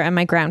Krueger and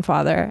my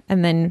grandfather.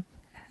 And then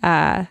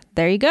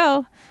there you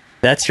go.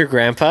 That's your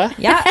grandpa?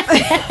 Yeah.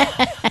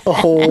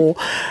 Oh,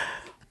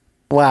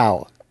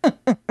 wow.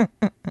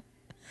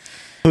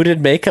 Who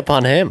did makeup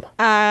on him?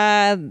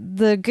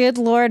 The good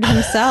Lord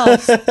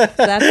himself.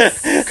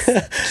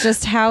 That's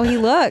just how he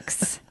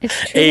looks.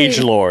 It's truly- Age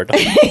Lord.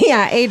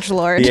 Yeah, age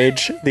Lord. The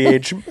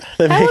age.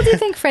 How old do you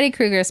think Freddy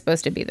Krueger is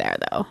supposed to be there,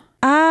 though?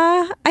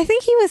 I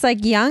think he was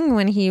like young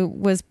when he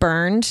was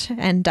burned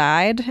and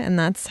died, and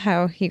that's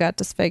how he got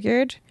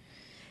disfigured.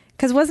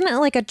 Because wasn't it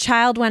like a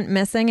child went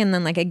missing and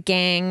then like a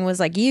gang was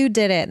like, you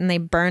did it, and they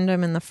burned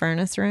him in the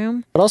furnace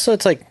room? But also,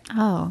 it's like,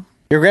 Oh.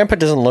 your grandpa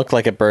doesn't look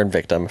like a burn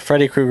victim.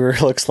 Freddy Krueger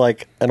looks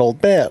like an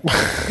old man.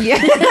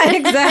 Yeah,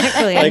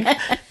 exactly. Like,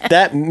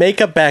 that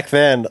makeup back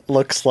then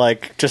looks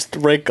like just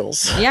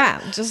wrinkles. Yeah,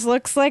 just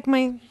looks like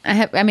my.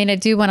 I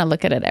do want to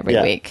look at it every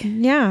Yeah. week.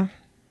 Yeah,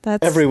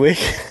 that's Every week.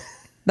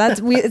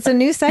 It's a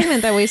new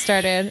segment that we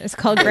started. It's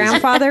called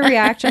Grandfather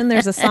Reaction.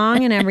 There's a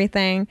song and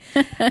everything.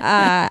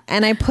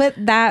 And I put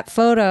that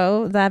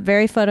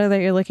very photo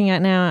that you're looking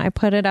at now, I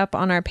put it up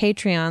on our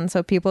Patreon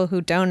so people who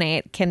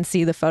donate can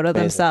see the photo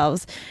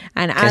themselves.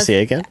 And Can I see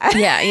it again?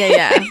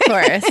 Yeah, of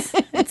course.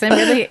 It's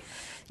really,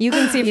 you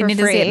can see you for need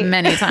free. to see it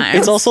many times.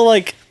 It's also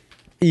like,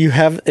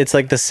 it's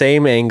like the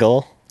same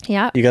angle.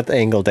 Yeah, You got the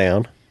angle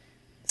down.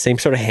 Same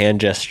sort of hand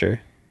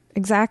gesture.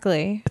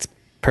 exactly. It's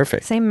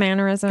perfect. Same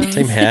mannerisms.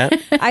 Same hat.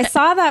 I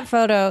saw that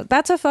photo.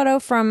 That's a photo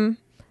from,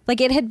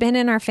 like, it had been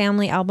in our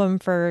family album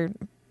for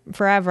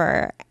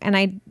forever. And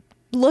I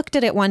looked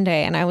at it one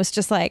day and I was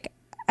just like,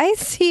 I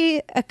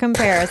see a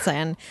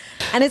comparison.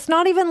 And it's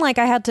not even like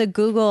I had to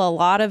Google a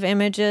lot of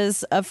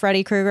images of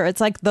Freddy Krueger. It's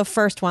like the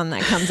first one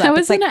that comes up. I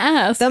was It's like going to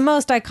ask. the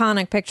most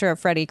iconic picture of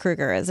Freddy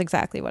Krueger is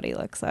exactly what he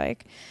looks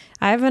like.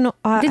 I have an.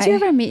 Did you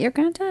ever meet your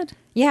granddad?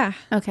 Yeah.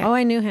 Okay. Oh,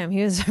 I knew him.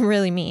 He was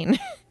really mean.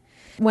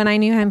 When I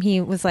knew him,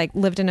 he was like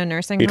lived in a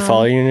nursing He'd home.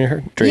 follow you in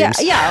your dreams.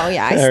 Yeah,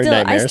 I Or still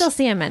nightmares.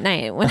 see him at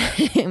night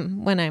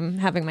when I'm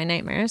having my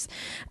nightmares.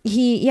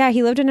 He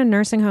lived in a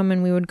nursing home,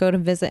 and we would go to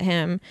visit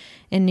him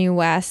in New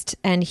West,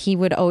 and he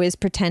would always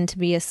pretend to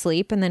be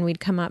asleep, and then we'd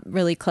come up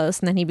really close,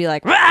 and then he'd be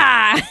like,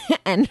 "Rah!"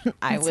 And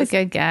I That's a was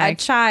good gag a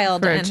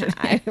child, for a and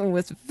I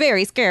was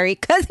very scary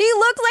because he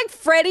looked like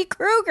Freddy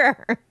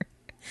Krueger.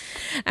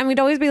 And we'd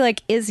always be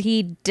like, "Is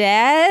he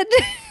dead?"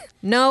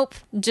 Nope,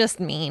 just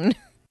mean.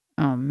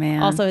 Oh,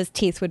 man. Also, his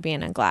teeth would be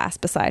in a glass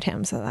beside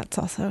him, so that's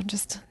also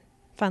just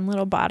fun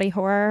little body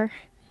horror.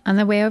 On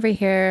the way over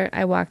here,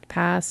 I walked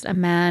past a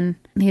man.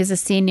 He was a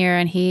senior,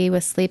 and he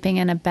was sleeping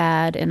in a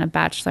bed in a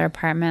bachelor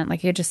apartment.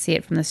 Like, you could just see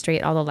it from the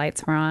street. All the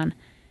lights were on.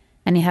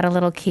 And he had a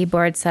little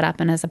keyboard set up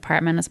in his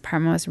apartment. His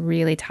apartment was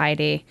really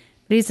tidy.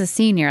 But he's a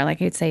senior.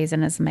 Like, you'd say he's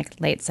in his like,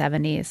 late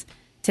 70s.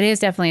 Today is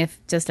definitely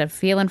just a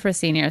feeling for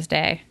Senior's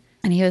Day.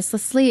 And he was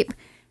asleep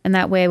in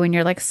that way when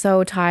you're, like,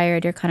 so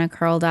tired. You're kind of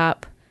curled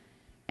up.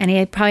 And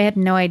he probably had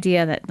no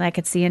idea that I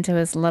could see into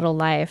his little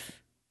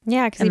life.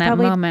 Yeah, because In he that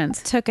probably moment.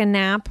 took a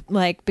nap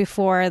like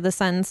before the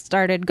sun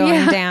started going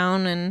Yeah.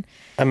 down, and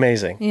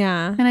Amazing.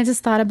 yeah, And I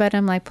just thought about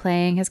him like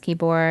playing his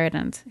keyboard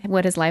and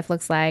what his life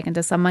looks like. And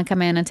does someone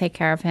come in and take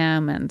care of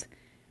him? And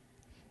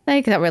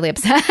I got really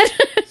upset.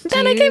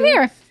 Then I came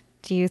here.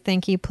 Do you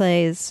think he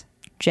plays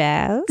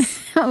jazz?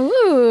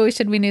 Ooh,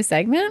 should we new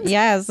segment?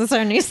 Yeah, is this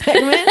our new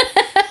segment?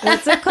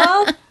 What's it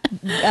called?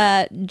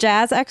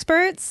 Jazz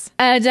experts,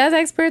 Jazz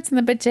experts,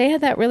 but Jay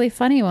had that really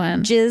funny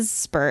one. jizz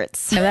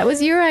spurts. No, that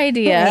was your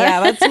idea.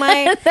 Yeah, that's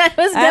my That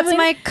was that's definitely-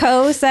 my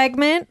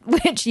co-segment,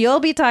 which you'll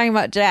be talking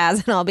about jazz,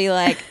 and I'll be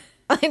like,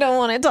 I don't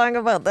want to talk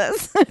about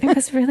this. It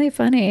was really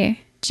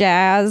funny.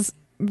 Jazz.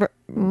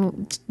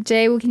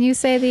 Jay, can you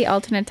say the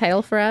alternate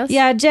title for us?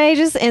 Yeah, Jay,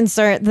 just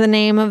insert the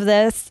name of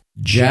this.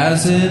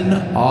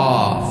 Jazzin'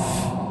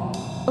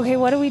 off. Okay,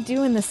 what do we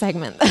do in this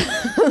segment?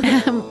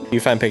 You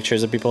find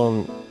pictures of people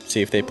and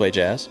see if they play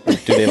jazz. Or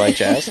do they like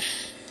jazz?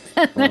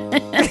 But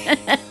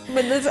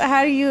this,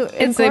 how do you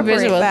It's a incorporate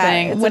visual that?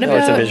 thing. It's What a- Oh,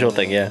 it's a about- visual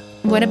thing, yeah.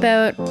 What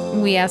about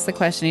we ask the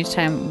question each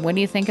time? What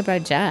do you think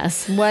about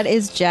jazz? what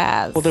is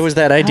jazz? Well, there was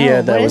that idea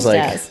Oh, that what was is like,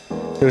 jazz?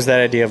 there was that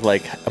idea of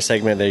like a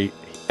segment that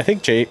I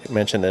think Jay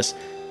mentioned this.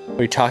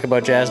 We talk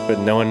about jazz, but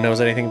no one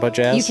knows anything about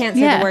jazz. You can't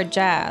say Yeah. the word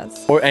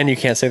jazz. and you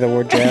can't say the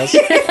word jazz.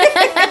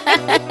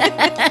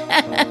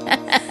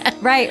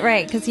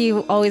 Right, because he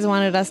always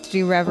wanted us to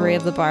do Reverie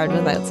of the Bard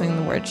without saying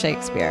the word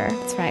Shakespeare.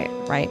 That's right.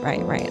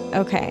 Right.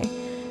 Okay.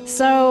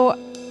 So,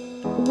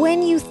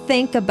 when you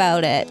think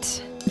about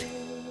it,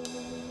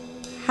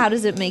 how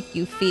does it make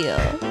you feel?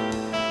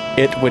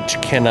 It which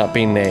cannot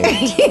be named.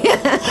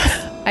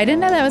 I didn't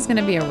know that was going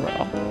to be a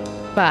rule,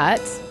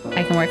 but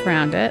I can work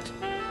around it.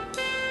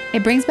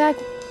 It brings back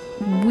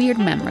weird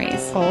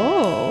memories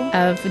Oh.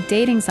 of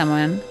dating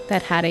someone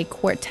that had a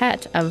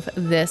quartet of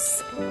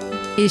this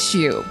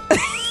issue.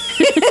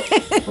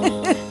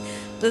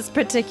 This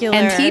particular.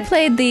 And he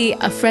played the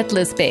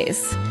fretless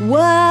bass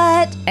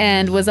What?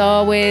 and was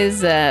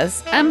always,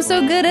 I'm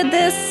so good at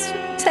this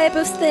type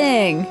of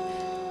thing.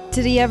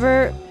 Did he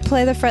ever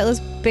play the fretless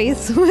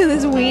bass with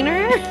his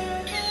wiener?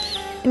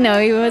 No,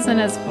 he wasn't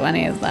as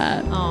funny as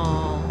that.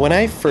 Oh. When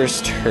I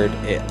first heard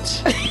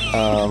it,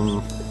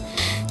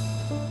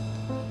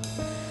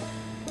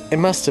 it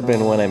must have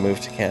been when I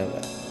moved to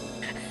Canada.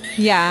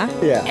 Yeah.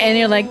 Yeah. And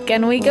you're like,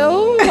 can we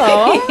go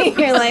home?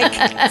 You're like,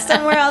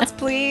 somewhere else,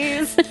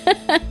 please.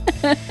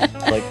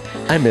 Like,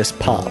 I miss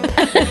pop.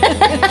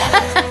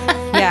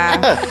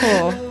 Yeah,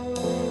 cool.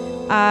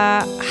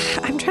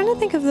 I'm trying to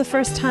think of the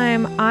first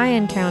time I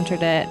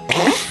encountered it.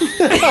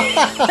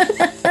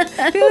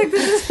 I feel like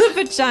this is a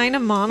vagina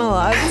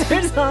monologues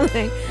or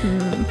something.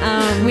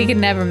 We could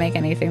never make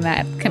anything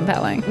that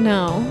compelling.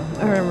 No,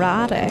 or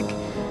erotic.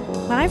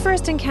 When I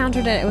first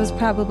encountered it, it was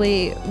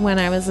probably when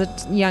I was a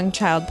young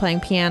child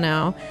playing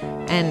piano,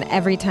 and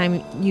every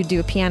time you do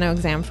a piano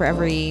exam for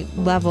every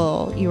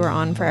level you were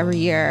on for every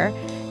year,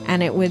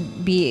 and it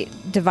would be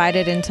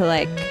divided into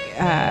like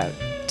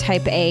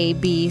type A,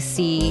 B,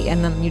 C,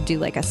 and then you do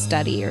like a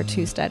study or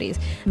two studies.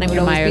 And I would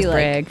always be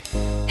like,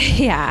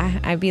 yeah,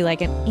 I'd be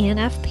like an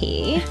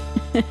ENFP,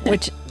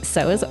 which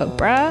so is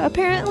Oprah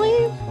apparently.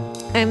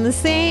 I'm the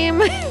same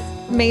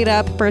made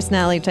up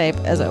personality type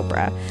as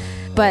Oprah,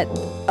 but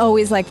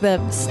always like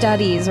the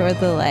studies or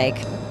the like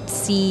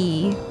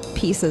C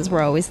pieces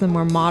were always the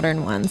more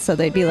modern ones. So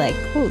they'd be like,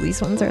 oh,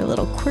 these ones are a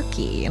little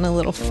quirky and a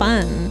little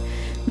fun.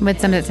 Would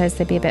sometimes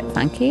they'd be a bit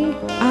funky?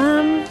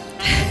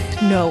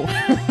 No,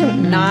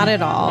 not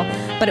at all.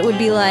 But it would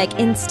be like,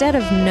 instead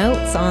of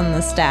notes on the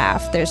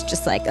staff, there's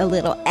just like a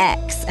little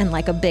X and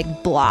like a big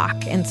block.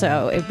 And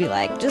so it'd be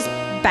like, just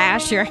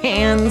bash your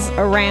hands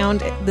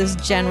around this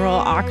general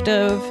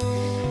octave.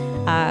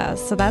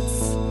 So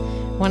that's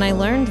when I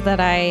learned that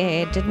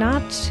I did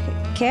not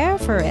care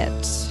for it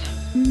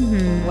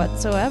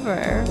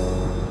whatsoever.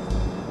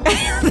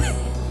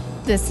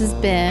 This has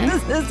been...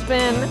 This has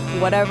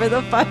been whatever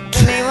the fuck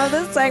the name of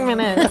this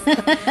segment is.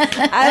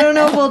 I don't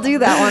know if we'll do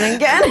that one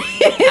again.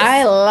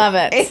 I love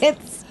it. It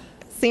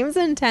seems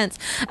intense.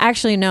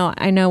 Actually, no.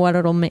 I know what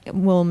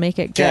will make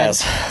it good.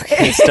 Jazz.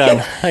 Okay, it's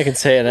done. I can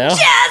say it now.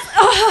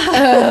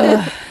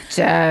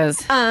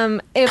 Jazz.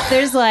 If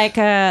there's like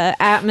a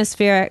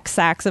atmospheric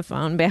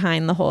saxophone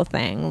behind the whole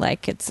thing,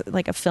 like it's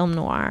like a film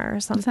noir or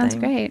something. Sounds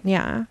great.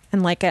 Yeah,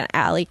 and like an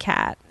alley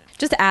cat,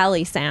 just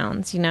alley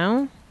sounds, you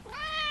know.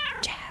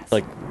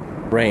 Like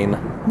rain.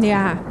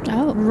 Yeah.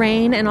 Oh.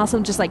 Rain, and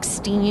also just like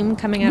steam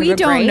coming out of We a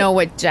don't grate. know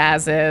what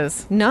jazz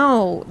is.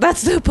 No,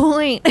 that's the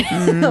point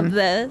of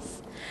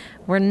this.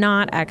 We're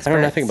not experts. I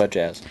know nothing about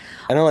jazz.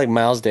 I know like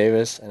Miles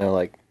Davis. I know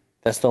like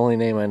that's the only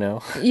name I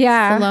know.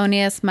 Yeah.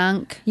 Thelonious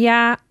Monk.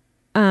 Yeah.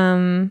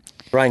 Ryan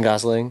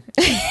Gosling.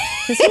 Does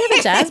he have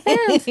a jazz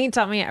band? He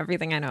taught me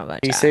everything I know about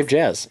He jazz. saved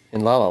jazz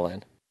in La La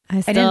Land. I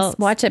I didn't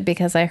watch it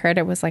because I heard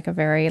it was like a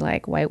very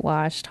like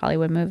whitewashed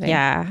Hollywood movie.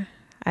 Yeah.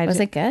 Was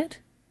it good?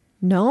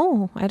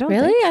 No, I don't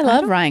Really? think- I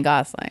love Ryan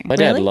Gosling. My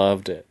dad Really?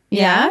 loved it.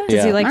 Yeah?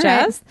 Does he Yeah. like All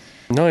right. jazz?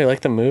 No, he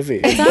liked the movie.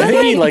 It's I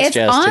think he likes it's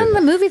jazz on too.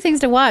 the movie things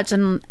to watch,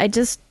 and I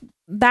just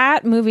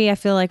That movie I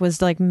feel like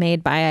was like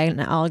made by an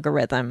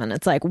algorithm, and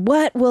it's like,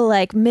 what will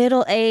like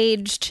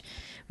middle-aged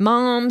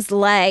moms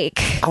like?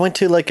 I went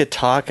to like a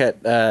talk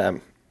at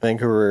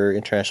Vancouver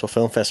International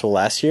Film Festival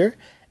last year,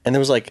 and there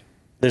was like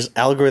there's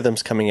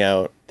algorithms coming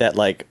out that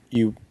like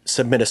you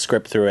submit a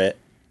script through it,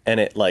 and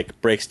it like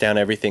breaks down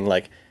everything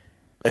like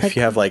if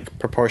you have like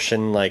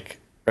proportion like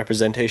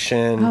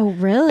representation. Oh,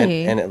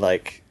 really? And it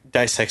like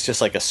dissects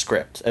just like a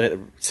script, and it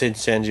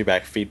sends you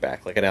back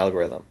feedback like an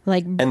algorithm.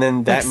 Like, And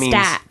then that like means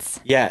stats.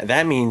 Yeah,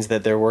 that means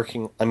that they're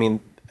working. I mean,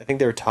 I think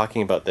they were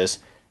talking about this,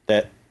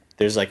 that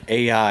there's like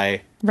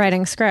AI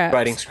writing scripts.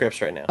 writing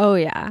scripts right now, Oh,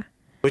 yeah.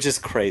 which is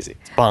crazy.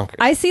 It's bonkers.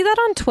 I see that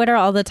on Twitter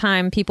all the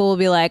time. People will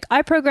be like,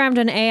 I programmed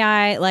an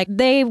AI, like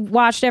they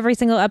watched every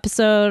single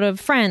episode of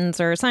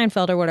Friends or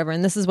Seinfeld or whatever,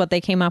 and this is what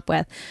they came up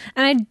with.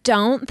 And I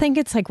don't think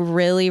it's like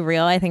really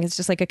real. I think it's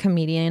just like a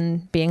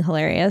comedian being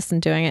hilarious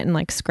and doing it in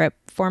like script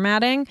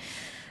formatting.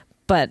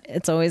 But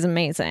it's always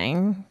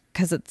amazing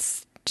because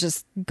it's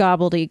just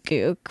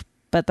gobbledygook.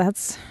 But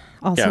that's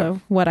also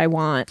what I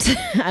want.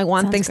 I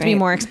want Sounds things to be great.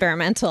 more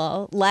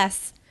experimental,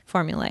 less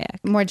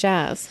formulaic. more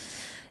jazz.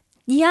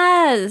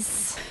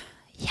 Yes.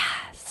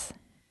 Yes.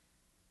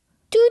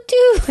 Doot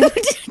doot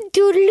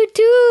doodle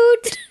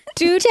doot.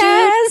 Doot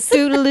Jazz.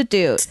 doodle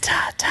doot.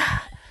 Ta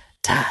ta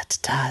ta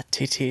ta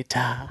ti ti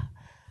ta.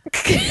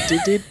 Do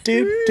do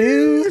do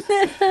do.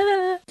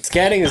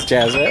 Scanning is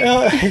jazz,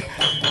 right?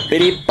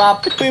 Biddy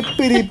bop boop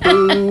biddy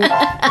boo.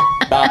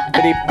 Bop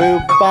biddy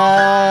boop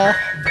ba.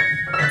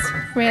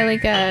 Really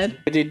good.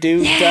 Biddy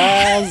doo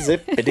da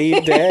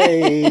zippity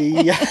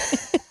day.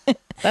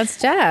 That's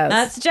jazz.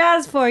 That's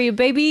jazz for you,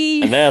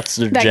 baby. And that's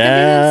the that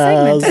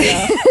jazz. could be a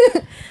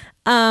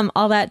segment.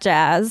 All that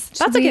jazz.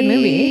 That's a good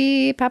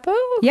movie. Papo?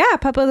 Yeah,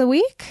 Papa of the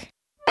Week.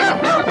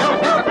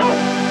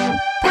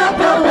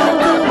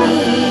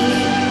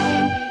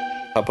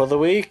 Up of the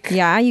week.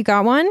 Yeah, you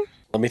got one?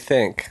 Let me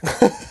think.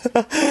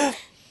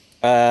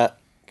 Can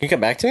you come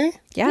back to me?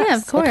 Yes. Yeah,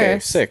 of course. Okay,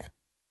 sick.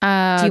 Do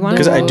you want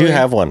Because I do to?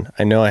 have one.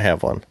 I know I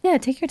have one. Yeah,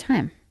 take your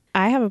time.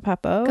 I have a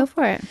Papo. Go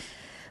for it.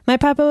 My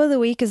Puppo of the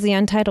Week is the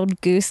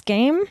Untitled Goose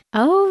Game.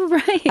 Oh,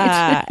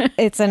 right.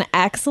 It's an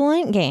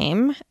excellent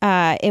game.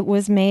 It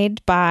was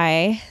made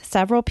by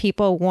several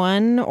people,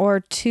 one or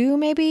two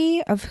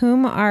maybe, of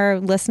whom are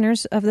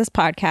listeners of this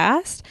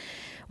podcast,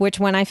 which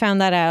when I found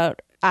that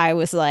out, I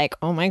was like,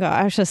 oh my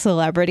gosh, a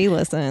celebrity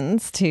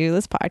listens to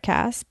this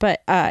podcast.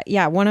 But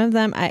yeah, one of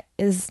them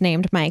is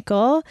named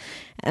Michael,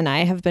 and I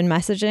have been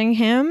messaging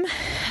him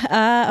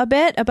a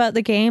bit about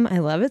the game. I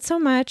love it so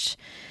much.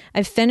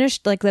 I've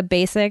finished like the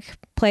basic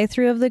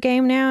playthrough of the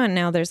game now, and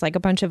now there's like a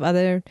bunch of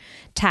other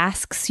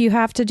tasks you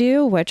have to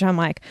do, which I'm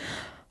like,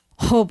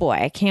 oh boy,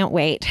 I can't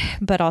wait.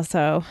 But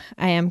also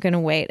I am going to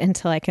wait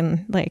until I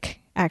can like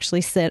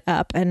actually sit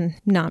up and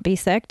not be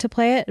sick to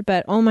play it.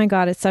 But oh my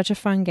God, it's such a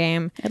fun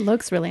game. It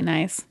looks really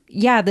nice.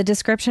 Yeah, the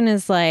description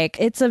is like,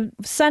 it's a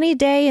sunny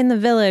day in the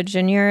village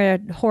and you're a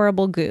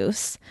horrible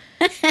goose.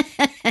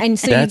 And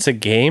so That's a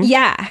game?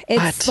 Yeah,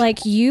 it's What?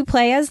 like you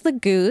play as the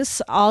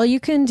goose. All you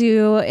can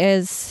do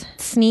is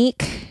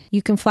sneak.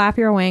 You can flap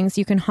your wings.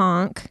 You can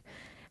honk.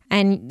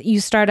 And you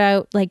start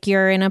out like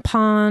you're in a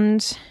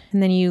pond,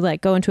 and then you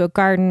like go into a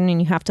garden, and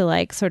you have to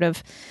like sort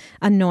of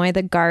annoy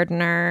the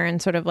gardener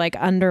and sort of like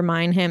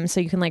undermine him,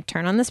 so you can like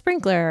turn on the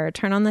sprinkler or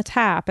turn on the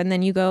tap, and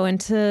then you go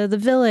into the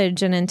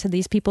village and into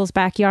these people's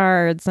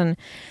backyards, and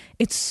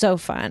it's so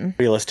fun.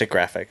 Realistic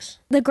graphics.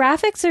 The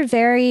graphics are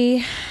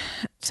very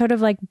sort of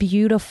like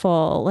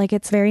beautiful, like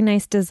it's very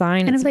nice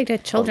design. Kind It's of like a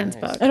children's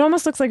book. it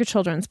almost looks like a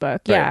children's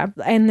book. Right. Yeah.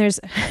 And there's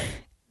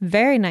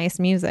very nice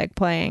music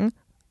playing,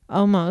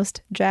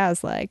 almost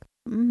jazz like.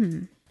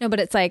 No, but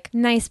it's like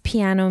nice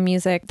piano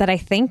music that I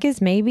think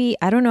is maybe,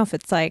 I don't know if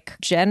it's like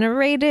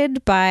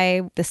generated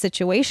by the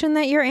situation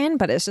that you're in,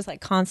 but it's just like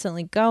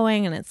constantly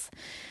going, and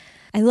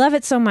I love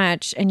it so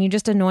much. And you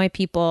just annoy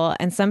people,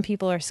 and some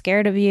people are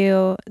scared of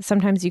you.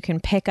 Sometimes you can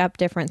pick up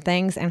different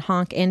things and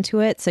honk into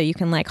it. So you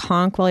can like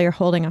honk while you're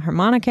holding a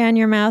harmonica in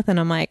your mouth. And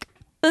I'm like,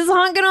 this is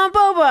honking on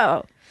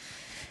Bobo.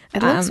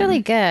 It looks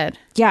really good.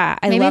 Yeah,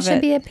 I Maybe love it should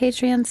it. be a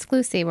Patreon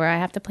exclusive where I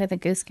have to play the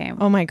goose game.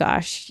 Oh my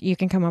gosh, you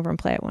can come over and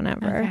play it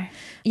whenever. Okay.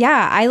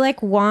 Yeah, I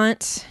like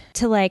want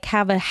to like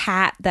have a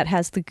hat that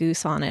has the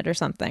goose on it or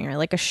something, or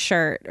like a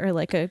shirt or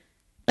like a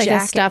Like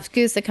jacket. a stuffed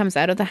goose that comes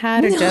out of the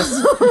hat, or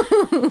just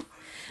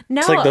No,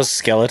 It's like those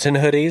skeleton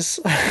hoodies.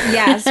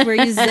 yes, where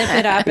you zip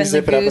it up and the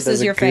Zip it up goose and there's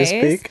is a your goose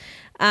face. beak.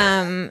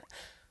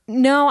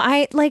 No,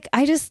 I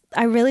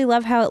really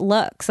love how it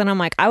looks, and I'm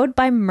like, I would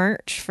buy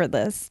merch for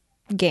this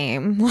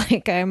game.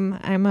 Like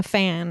I'm a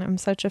fan. I'm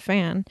such a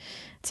fan.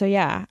 So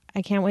yeah,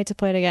 I can't wait to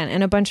play it again.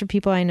 And a bunch of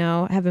people I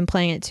know have been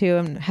playing it too,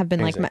 and have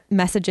been like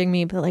messaging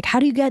me, but like, how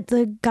do you get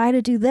the guy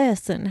to do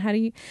this? And how do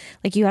you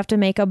like, you have to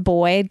make a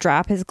boy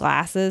drop his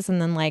glasses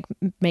and then like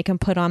make him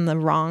put on the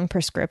wrong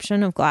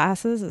prescription of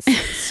glasses.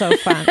 It's so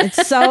fun.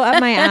 It's so up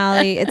my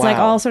alley. It's like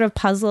Wow. all sort of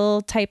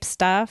puzzle type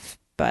stuff,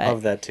 but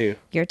Love that too.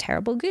 you're a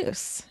terrible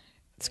goose.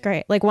 It's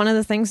great. Like one of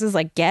the things is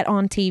like get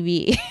on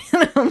TV.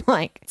 And I'm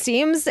like, it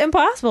seems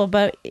impossible,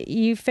 but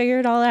you figure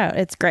it all out.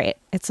 It's great.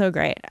 It's so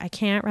great. I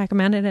can't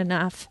recommend it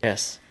enough.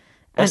 Yes.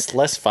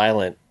 Less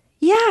violent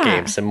Yeah.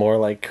 games and more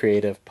like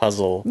creative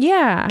puzzle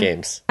Yeah.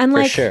 games. And for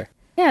like, sure.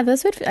 yeah,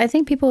 those would. I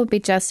think people would be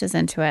just as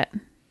into it.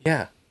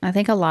 Yeah. I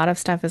think a lot of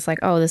stuff is like,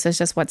 oh, this is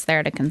just what's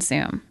there to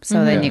consume,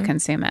 so then you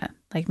consume it,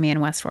 like me in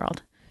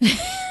Westworld.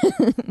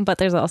 but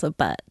there's also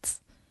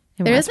butts.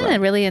 in There isn't Westworld. it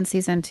really in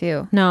season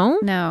 2. No?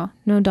 No.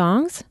 No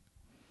dongs?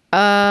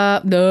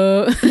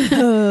 No.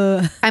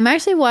 I'm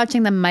actually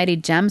watching the Mighty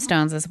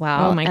Gemstones as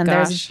well. Oh my and gosh.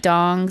 there's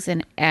dongs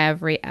in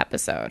every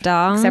episode.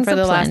 Dongs except for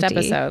the last aplenty.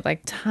 episode.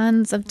 Like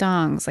tons of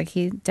dongs. Like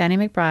Danny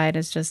McBride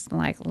is just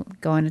like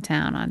going to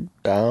town on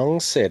Dong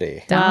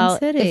City. Dong Well,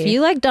 City. if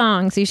you like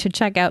dongs, you should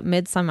check out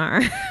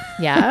Midsummer.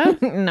 Yeah?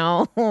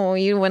 No,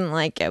 you wouldn't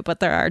like it, but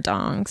there are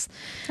dongs.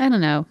 I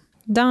don't know.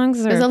 Dongs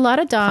are There's a lot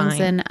of dongs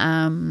fine.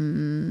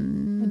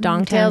 in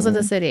Dong Tales of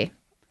Town. the City.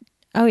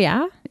 Oh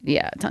yeah?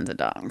 Yeah, tons of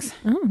dongs.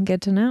 Oh,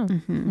 good to know.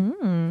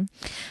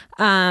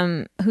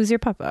 Who's your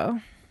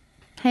puppo?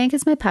 Hank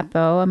is my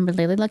puppo. I'm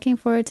really looking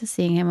forward to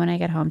seeing him when I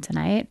get home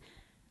tonight.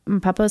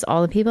 Puppo's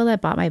all the people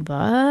that bought my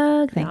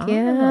book. Thank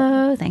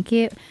you. Thank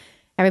you.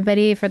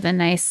 Everybody for the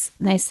nice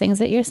things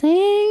that you're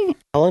saying.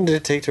 How long did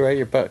it take to write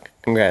your book?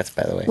 Congrats,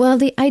 by the way. Well,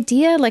 the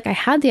idea, like I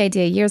had the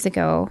idea years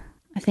ago.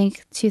 I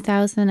think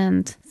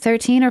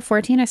 2013 or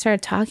 14, I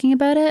started talking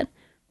about it.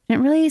 I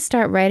didn't really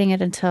start writing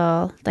it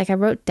until like I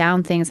wrote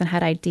down things and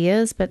had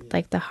ideas, but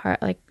like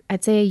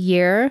I'd say a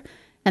year.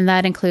 And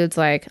that includes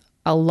like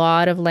a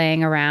lot of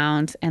laying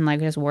around and like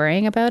just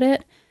worrying about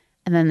it.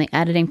 And then the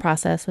editing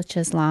process, which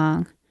is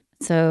long.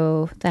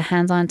 So the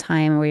hands-on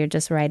time where you're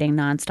just writing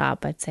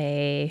nonstop, I'd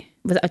say,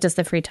 with just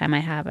the free time I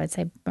have, I'd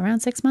say around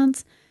 6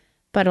 months.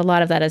 But a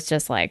lot of that is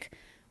just like,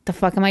 the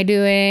fuck am I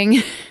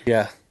doing?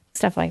 Yeah.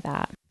 Stuff like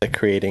that. The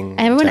creating. And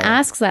everyone time.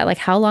 asks that, like,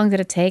 how long did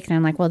it take? And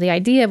I'm like, well, the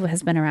idea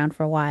has been around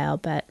for a while,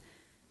 but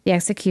the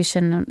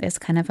execution is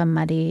kind of a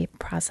muddy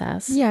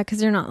process. Yeah,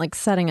 because you're not like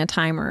setting a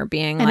timer,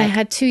 being And I like,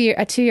 had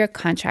a 2-year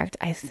contract,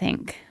 I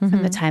think,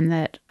 from the time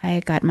that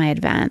I got my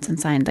advance and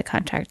signed the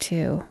contract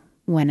to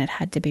when it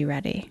had to be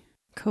ready.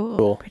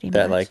 cool. Pretty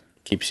That much. like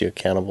keeps you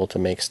accountable to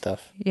make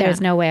stuff. Yeah.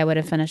 There's no way I would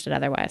have finished it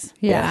otherwise.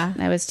 Yeah.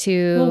 I was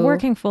too. Well,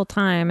 working full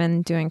time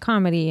and doing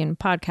comedy and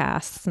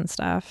podcasts and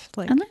stuff.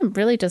 Like, And I'm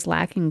really just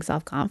lacking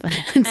self confidence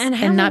and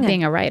and not having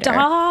being a writer.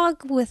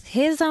 dog with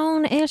his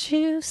own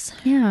issues.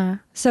 Yeah.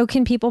 So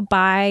can people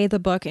buy the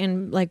book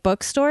in like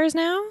bookstores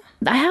now?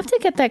 I have to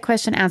get that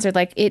question answered.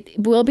 Like, it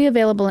will be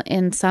available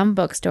in some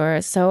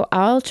bookstores. So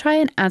I'll try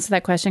and answer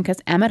that question because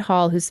Emmett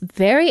Hall, who's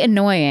very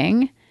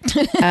annoying,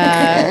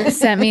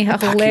 sent me a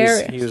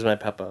hilarious. He was my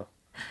puppo.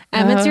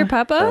 Emmett's your No,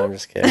 puppo? I'm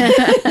just kidding.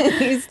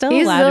 He's still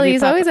He's, allowed to be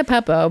he's puppo. always a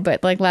puppo,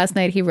 but like last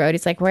night he wrote,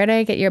 he's like, where did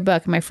I get your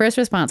book? And my first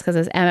response,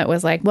 because Emmett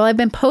was like, well, I've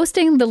been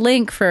posting the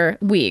link for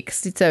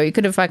weeks, so you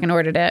could have fucking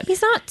ordered it.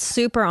 He's not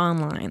super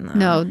online though.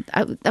 No,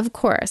 of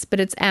course, but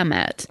it's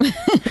Emmett.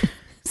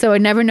 So I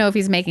never know if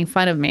he's making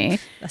fun of me.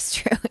 That's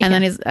true. And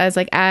then I was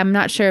like, I'm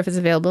not sure if it's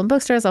available in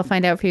bookstores. I'll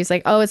find out. If he was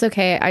like, oh, it's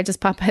okay. I just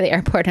popped by the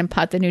airport and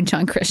bought the new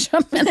John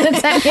Grisham and then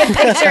sent me a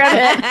picture of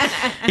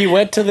it He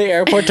went to the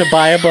airport to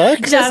buy a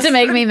book. just to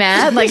make me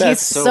mad. Like, he's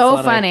That's so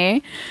so funny.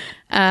 funny.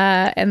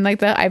 And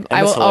like I will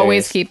hilarious.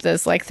 always keep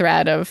this like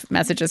thread of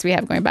messages we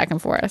have going back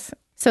and forth.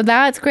 So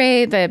that's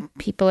great. The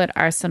people at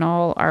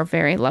Arsenal are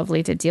very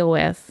lovely to deal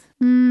with.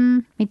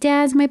 My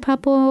dad's my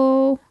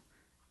puppo.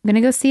 I'm going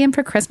to go see him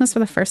for Christmas for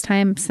the first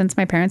time since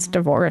my parents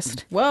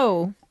divorced.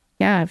 Whoa.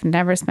 Yeah, I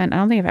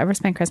don't think I've ever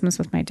spent Christmas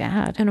with my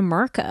dad In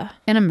America.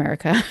 in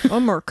America.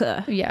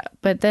 America. Yeah.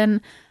 But then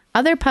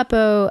other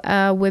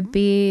puppo would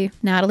be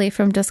Natalie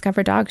from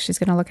Discover Dogs. She's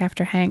going to look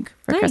after Hank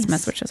for Nice.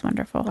 Christmas, which is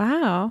wonderful.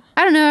 Wow.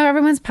 I don't know.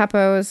 Everyone's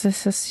puppos.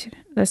 It's just,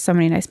 there's so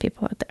many nice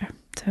people out there.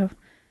 So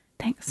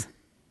thanks.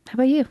 How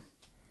about you?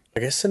 I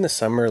guess in the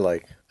summer,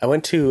 like I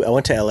went to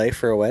LA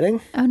for a wedding.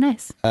 Oh,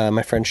 nice.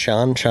 My friend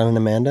Sean and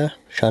Amanda,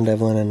 Sean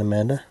Devlin and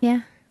Amanda.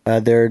 Yeah.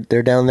 They're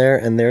down there,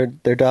 and their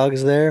dog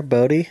is there,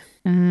 Bodie.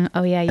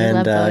 Oh, yeah. You And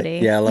love Bodie.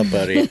 yeah, I love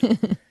Bodie.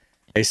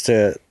 I used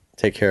to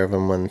take care of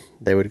him when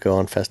they would go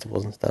on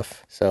festivals and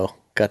stuff. So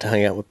got to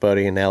hang out with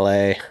Bodie in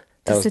LA.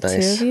 That was Just the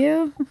nice. two of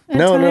you? at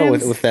No,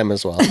 times? with them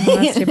as well. Oh,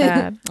 that's too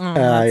bad.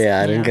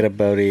 Yeah, I didn't get a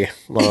Bodie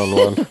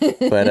one-on-one,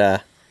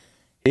 but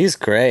he's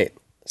great.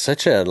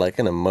 Such a like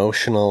an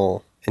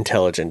emotional,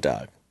 intelligent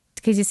dog.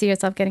 Could you see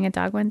yourself getting a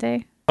dog one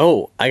day?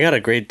 Oh, I got a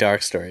great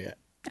dog story.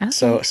 Okay.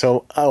 So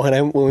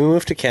when we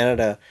moved to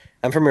Canada,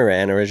 I'm from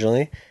Iran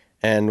originally,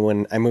 and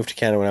when I moved to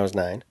Canada when I was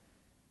 9,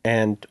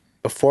 and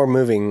before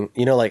moving,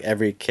 you know, like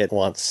every kid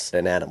wants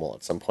an animal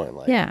at some point.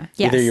 Like, Yeah.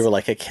 either Yes. you were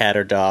like a cat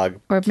or dog,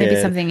 Or maybe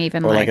kid, something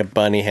even or like like- a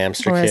bunny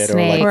hamster or a kid,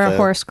 snake. or like Or a the-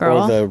 horse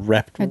girl. or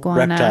the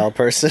Iguana. reptile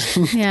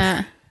person.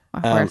 Yeah. A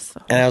horse.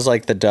 And I was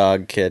like the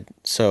dog kid,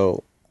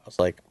 so I was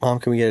like, "Mom,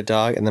 can we get a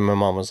dog?" And then my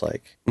mom was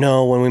like,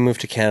 "No, when we move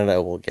to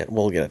Canada, we'll get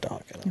a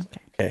dog." And I was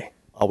like, "Okay,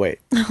 I'll wait."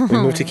 We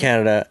moved to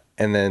Canada,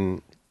 and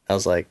then I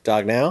was like,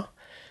 "Dog now?"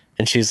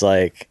 And she's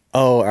like,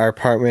 "Oh, our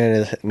apartment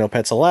is no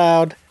pets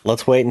allowed.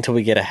 Let's wait until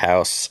we get a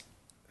house,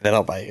 then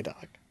I'll buy you a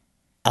dog."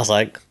 I was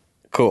like,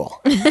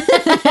 "Cool."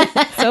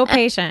 So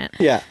patient.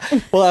 Yeah.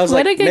 Well, I was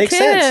What like, a good "Makes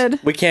kid."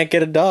 sense. We can't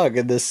get a dog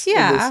in this."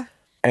 Yeah.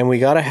 And we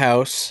got a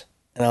house,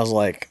 and I was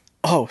like,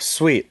 "Oh,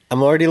 sweet!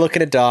 I'm already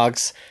looking at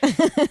dogs.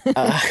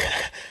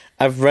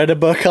 I've read a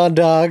book on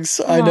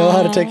dogs. I know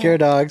how to take care of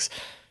dogs."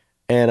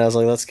 And I was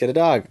like, "Let's get a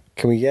dog.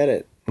 Can we get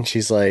it?" And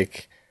she's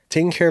like,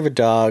 "Taking care of a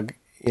dog,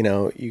 you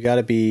know, you got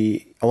to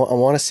be. I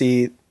want to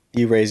see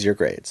you raise your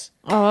grades.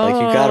 Like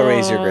you got to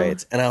raise your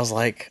grades." And I was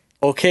like,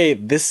 "Okay,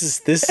 this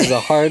is a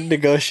hard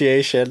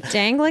negotiation.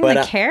 Dangling but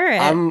the carrot.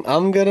 I'm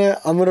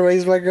gonna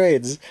raise my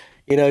grades,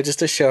 you know, just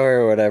to show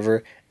her or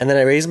whatever." And then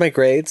I raised my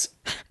grades,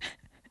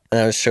 and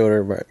I showed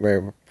her my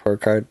report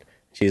card.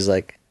 She's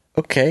like,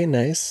 "Okay,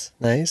 nice.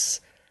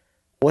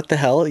 What the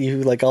hell?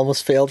 You like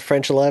almost failed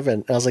French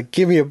 11." I was like,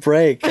 "Give me a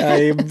break.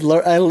 I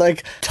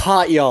like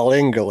taught y'all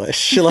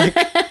English." Like,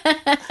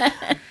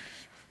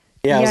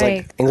 yeah, I was like,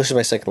 Yikes. "English is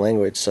my second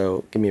language,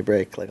 so give me a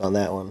break." Like on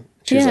that one,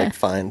 she was Yeah. like,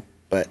 "Fine,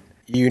 but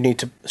you need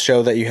to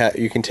show that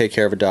you can take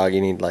care of a dog.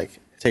 You need like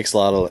it takes a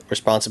lot of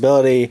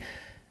responsibility.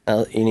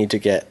 You need to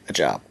get a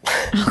job."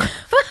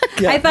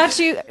 I thought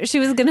she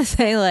was gonna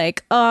say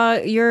like,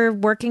 you're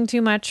working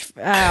too much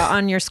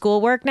on your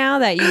schoolwork now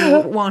that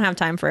you won't have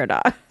time for a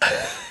dog.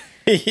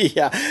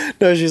 Yeah,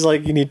 no, she's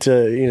like, you need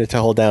to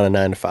hold down a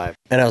 9 to 5,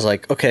 and I was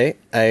like, okay.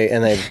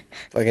 I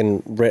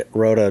fucking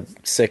wrote a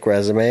sick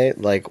resume,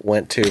 like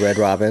went to Red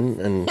Robin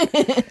and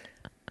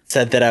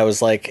said that I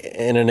was like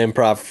in an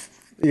improv,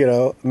 you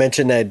know,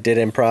 mentioned I did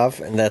improv,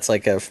 and that's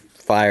like a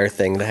fire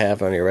thing to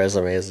have on your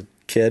resume as a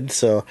kid.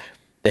 So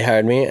they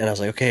hired me, and I was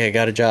like, okay, I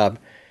got a job.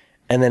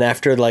 And then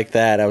after like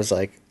that, I was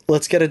like,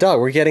 let's get a dog.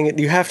 We're getting it.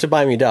 You have to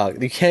buy me a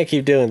dog. You can't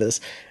keep doing this.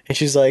 And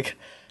she's like,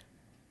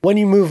 when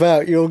you move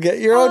out, you'll get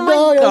your own my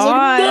dog. I was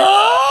God. like,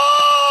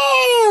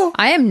 no!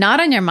 I am not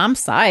on your mom's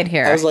side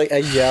here. I was like, I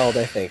yelled,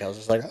 I think. I was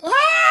just like,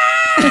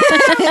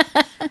 ah!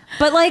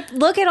 But like,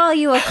 look at all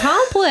you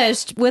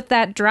accomplished with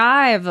that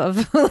drive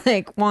of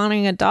like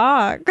wanting a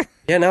dog.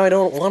 Yeah, now I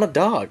don't want a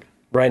dog.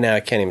 Right now, I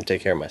can't even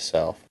take care of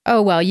myself.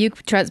 Oh, well, you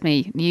trust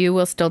me, you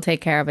will still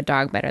take care of a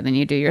dog better than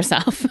you do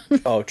yourself.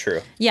 Oh,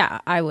 true. Yeah,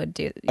 I would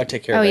do. I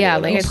take care Oh, of yeah,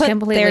 anyone like else. it's Put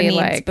completely their needs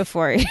like,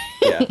 before.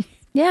 Yeah.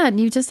 yeah, and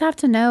you just have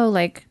to know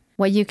like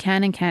what you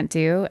can and can't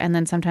do. And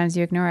then sometimes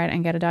you ignore it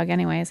and get a dog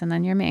anyways. And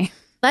then you're me.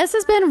 This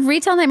has been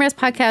Retail Nightmares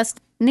Podcast.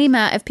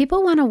 Nima, if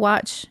people want to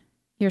watch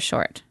your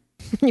short,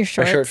 Your A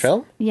shorts. short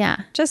film?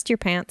 yeah, Just your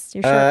pants.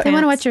 Your short they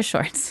want to pants. watch your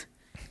shorts.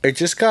 It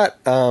just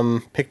got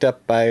picked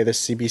up by the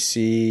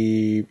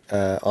CBC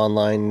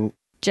online.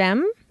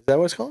 Gem? Is that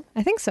what it's called?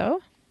 I think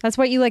so. That's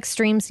what you like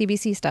stream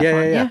CBC stuff Yeah,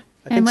 on. yeah, yeah.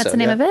 I think And what's so, the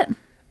name yeah. of it?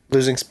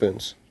 Losing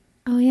Spoons.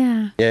 Oh,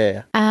 yeah.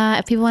 Yeah, yeah.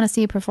 If people want to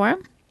see you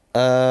perform,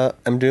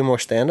 I'm doing more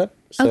stand-up.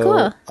 So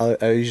Oh, cool.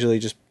 I usually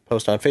just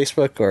post on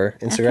Facebook or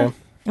Instagram.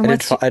 And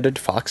what's I did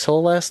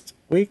Foxhole last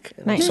week. It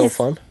was Nice. so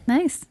fun.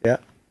 nice. Yeah.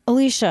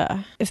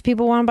 Alicia, if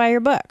people want to buy your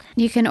book,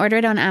 You can order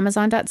it on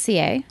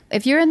Amazon.ca.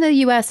 If you're in the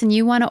US and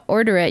you want to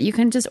order it, you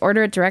can just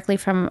order it directly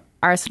from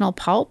Arsenal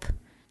Pulp.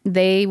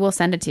 They will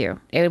send it to you.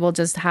 It will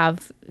just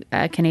have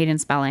Canadian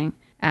spelling.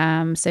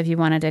 So if you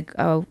wanted to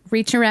go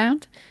reach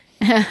around,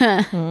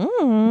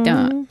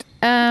 don't.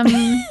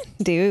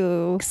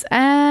 do.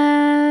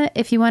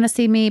 If you want to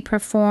see me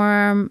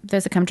perform,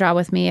 there's a Come Draw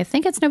With Me. I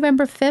think it's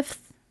November 5th,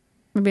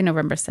 maybe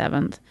November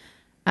 7th.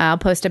 I'll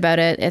post about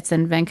it. It's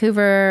in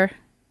Vancouver.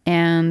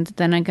 And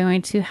then I'm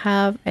going to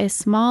have a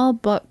small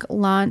book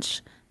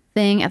launch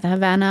thing at the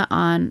Havana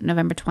on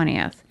November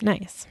 20th.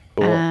 Nice.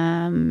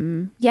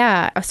 Cool.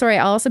 Yeah. Sorry,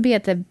 I'll also be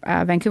at the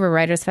Vancouver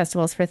Writers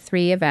Festivals for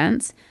 3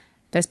 events.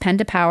 There's Pen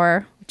to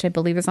Power, which I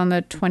believe is on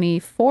the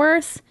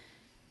 24th.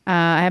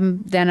 I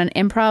have then an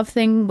improv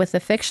thing with the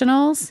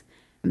fictionals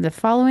the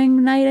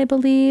following night, I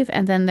believe.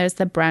 And then there's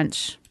the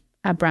brunch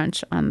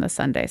on the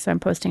Sunday. So I'm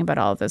posting about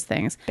all of those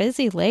things.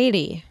 Busy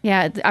lady.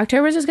 Yeah,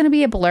 October is just going to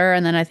be a blur.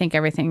 And then I think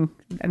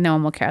no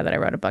one will care that I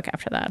wrote a book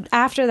after that.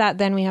 After that,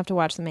 then we have to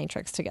watch The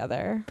Matrix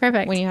together.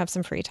 Perfect. When you have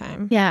some free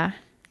time. Yeah.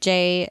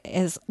 Jay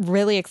is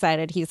really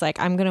excited. He's like,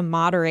 I'm going to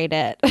moderate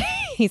it.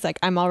 He's like,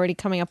 I'm already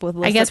coming up with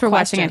lists I guess of we're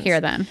watching it questions. here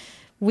then.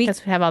 We,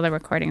 Because we have all the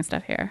recording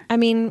stuff here. I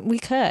mean, we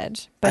could,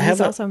 but I he's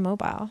have a- also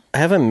mobile. I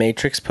have a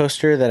Matrix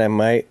poster that I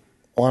might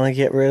want to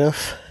get rid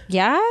of.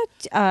 Yeah?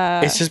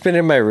 It's just been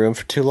in my room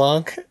for too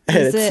long. And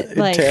Is it's it,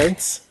 like-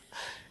 intense.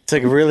 It's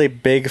like a really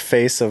big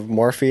face of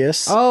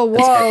Morpheus. Oh,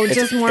 whoa, It's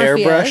just Morpheus.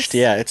 airbrushed.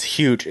 Yeah, it's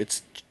huge.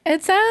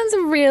 It sounds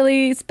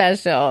really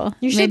special.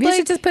 You should, Maybe you like-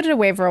 should just put it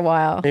away for a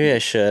while. Maybe I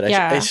should.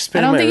 Yeah. It's just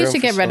been I don't in my think you room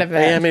should for get rid so- of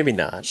it. Yeah, maybe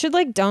not. Should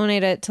like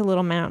donate it to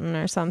Little Mountain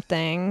or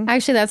something.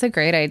 Actually, that's a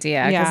great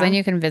idea because Yeah. then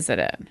you can visit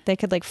it. They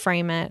could like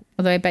frame it.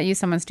 Although I bet you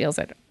someone steals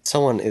it.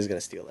 Someone is going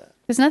to steal that.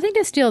 There's nothing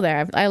to steal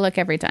there. I look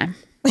every time.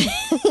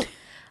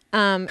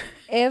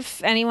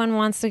 If anyone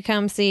wants to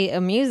come see a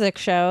music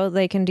show,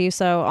 they can do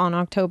so on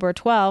October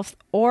 12th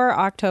or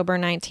October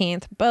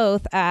 19th,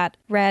 both at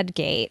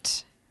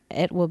Redgate.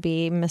 It will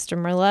be Mr.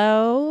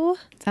 Merlot.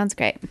 Sounds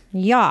great.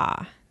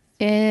 Yeah.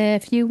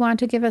 If you want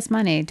to give us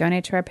money,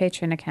 donate to our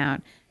Patreon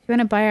account. If you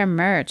want to buy our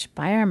merch,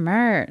 buy our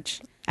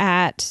merch.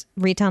 At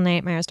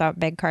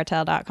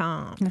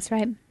retailnightmares.bigcartel.com. That's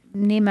right.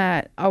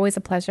 Nima, always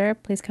a pleasure.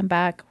 Please come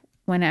back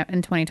in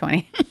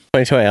 2020.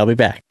 2020, I'll be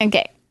back.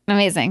 Okay.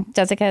 Amazing.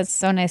 Jessica, it's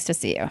so nice to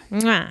see you.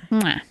 Mwah.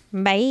 Mwah.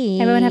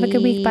 Bye. Everyone have a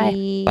good week.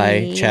 Bye.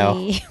 Bye.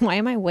 Ciao. Why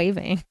am I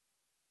waving?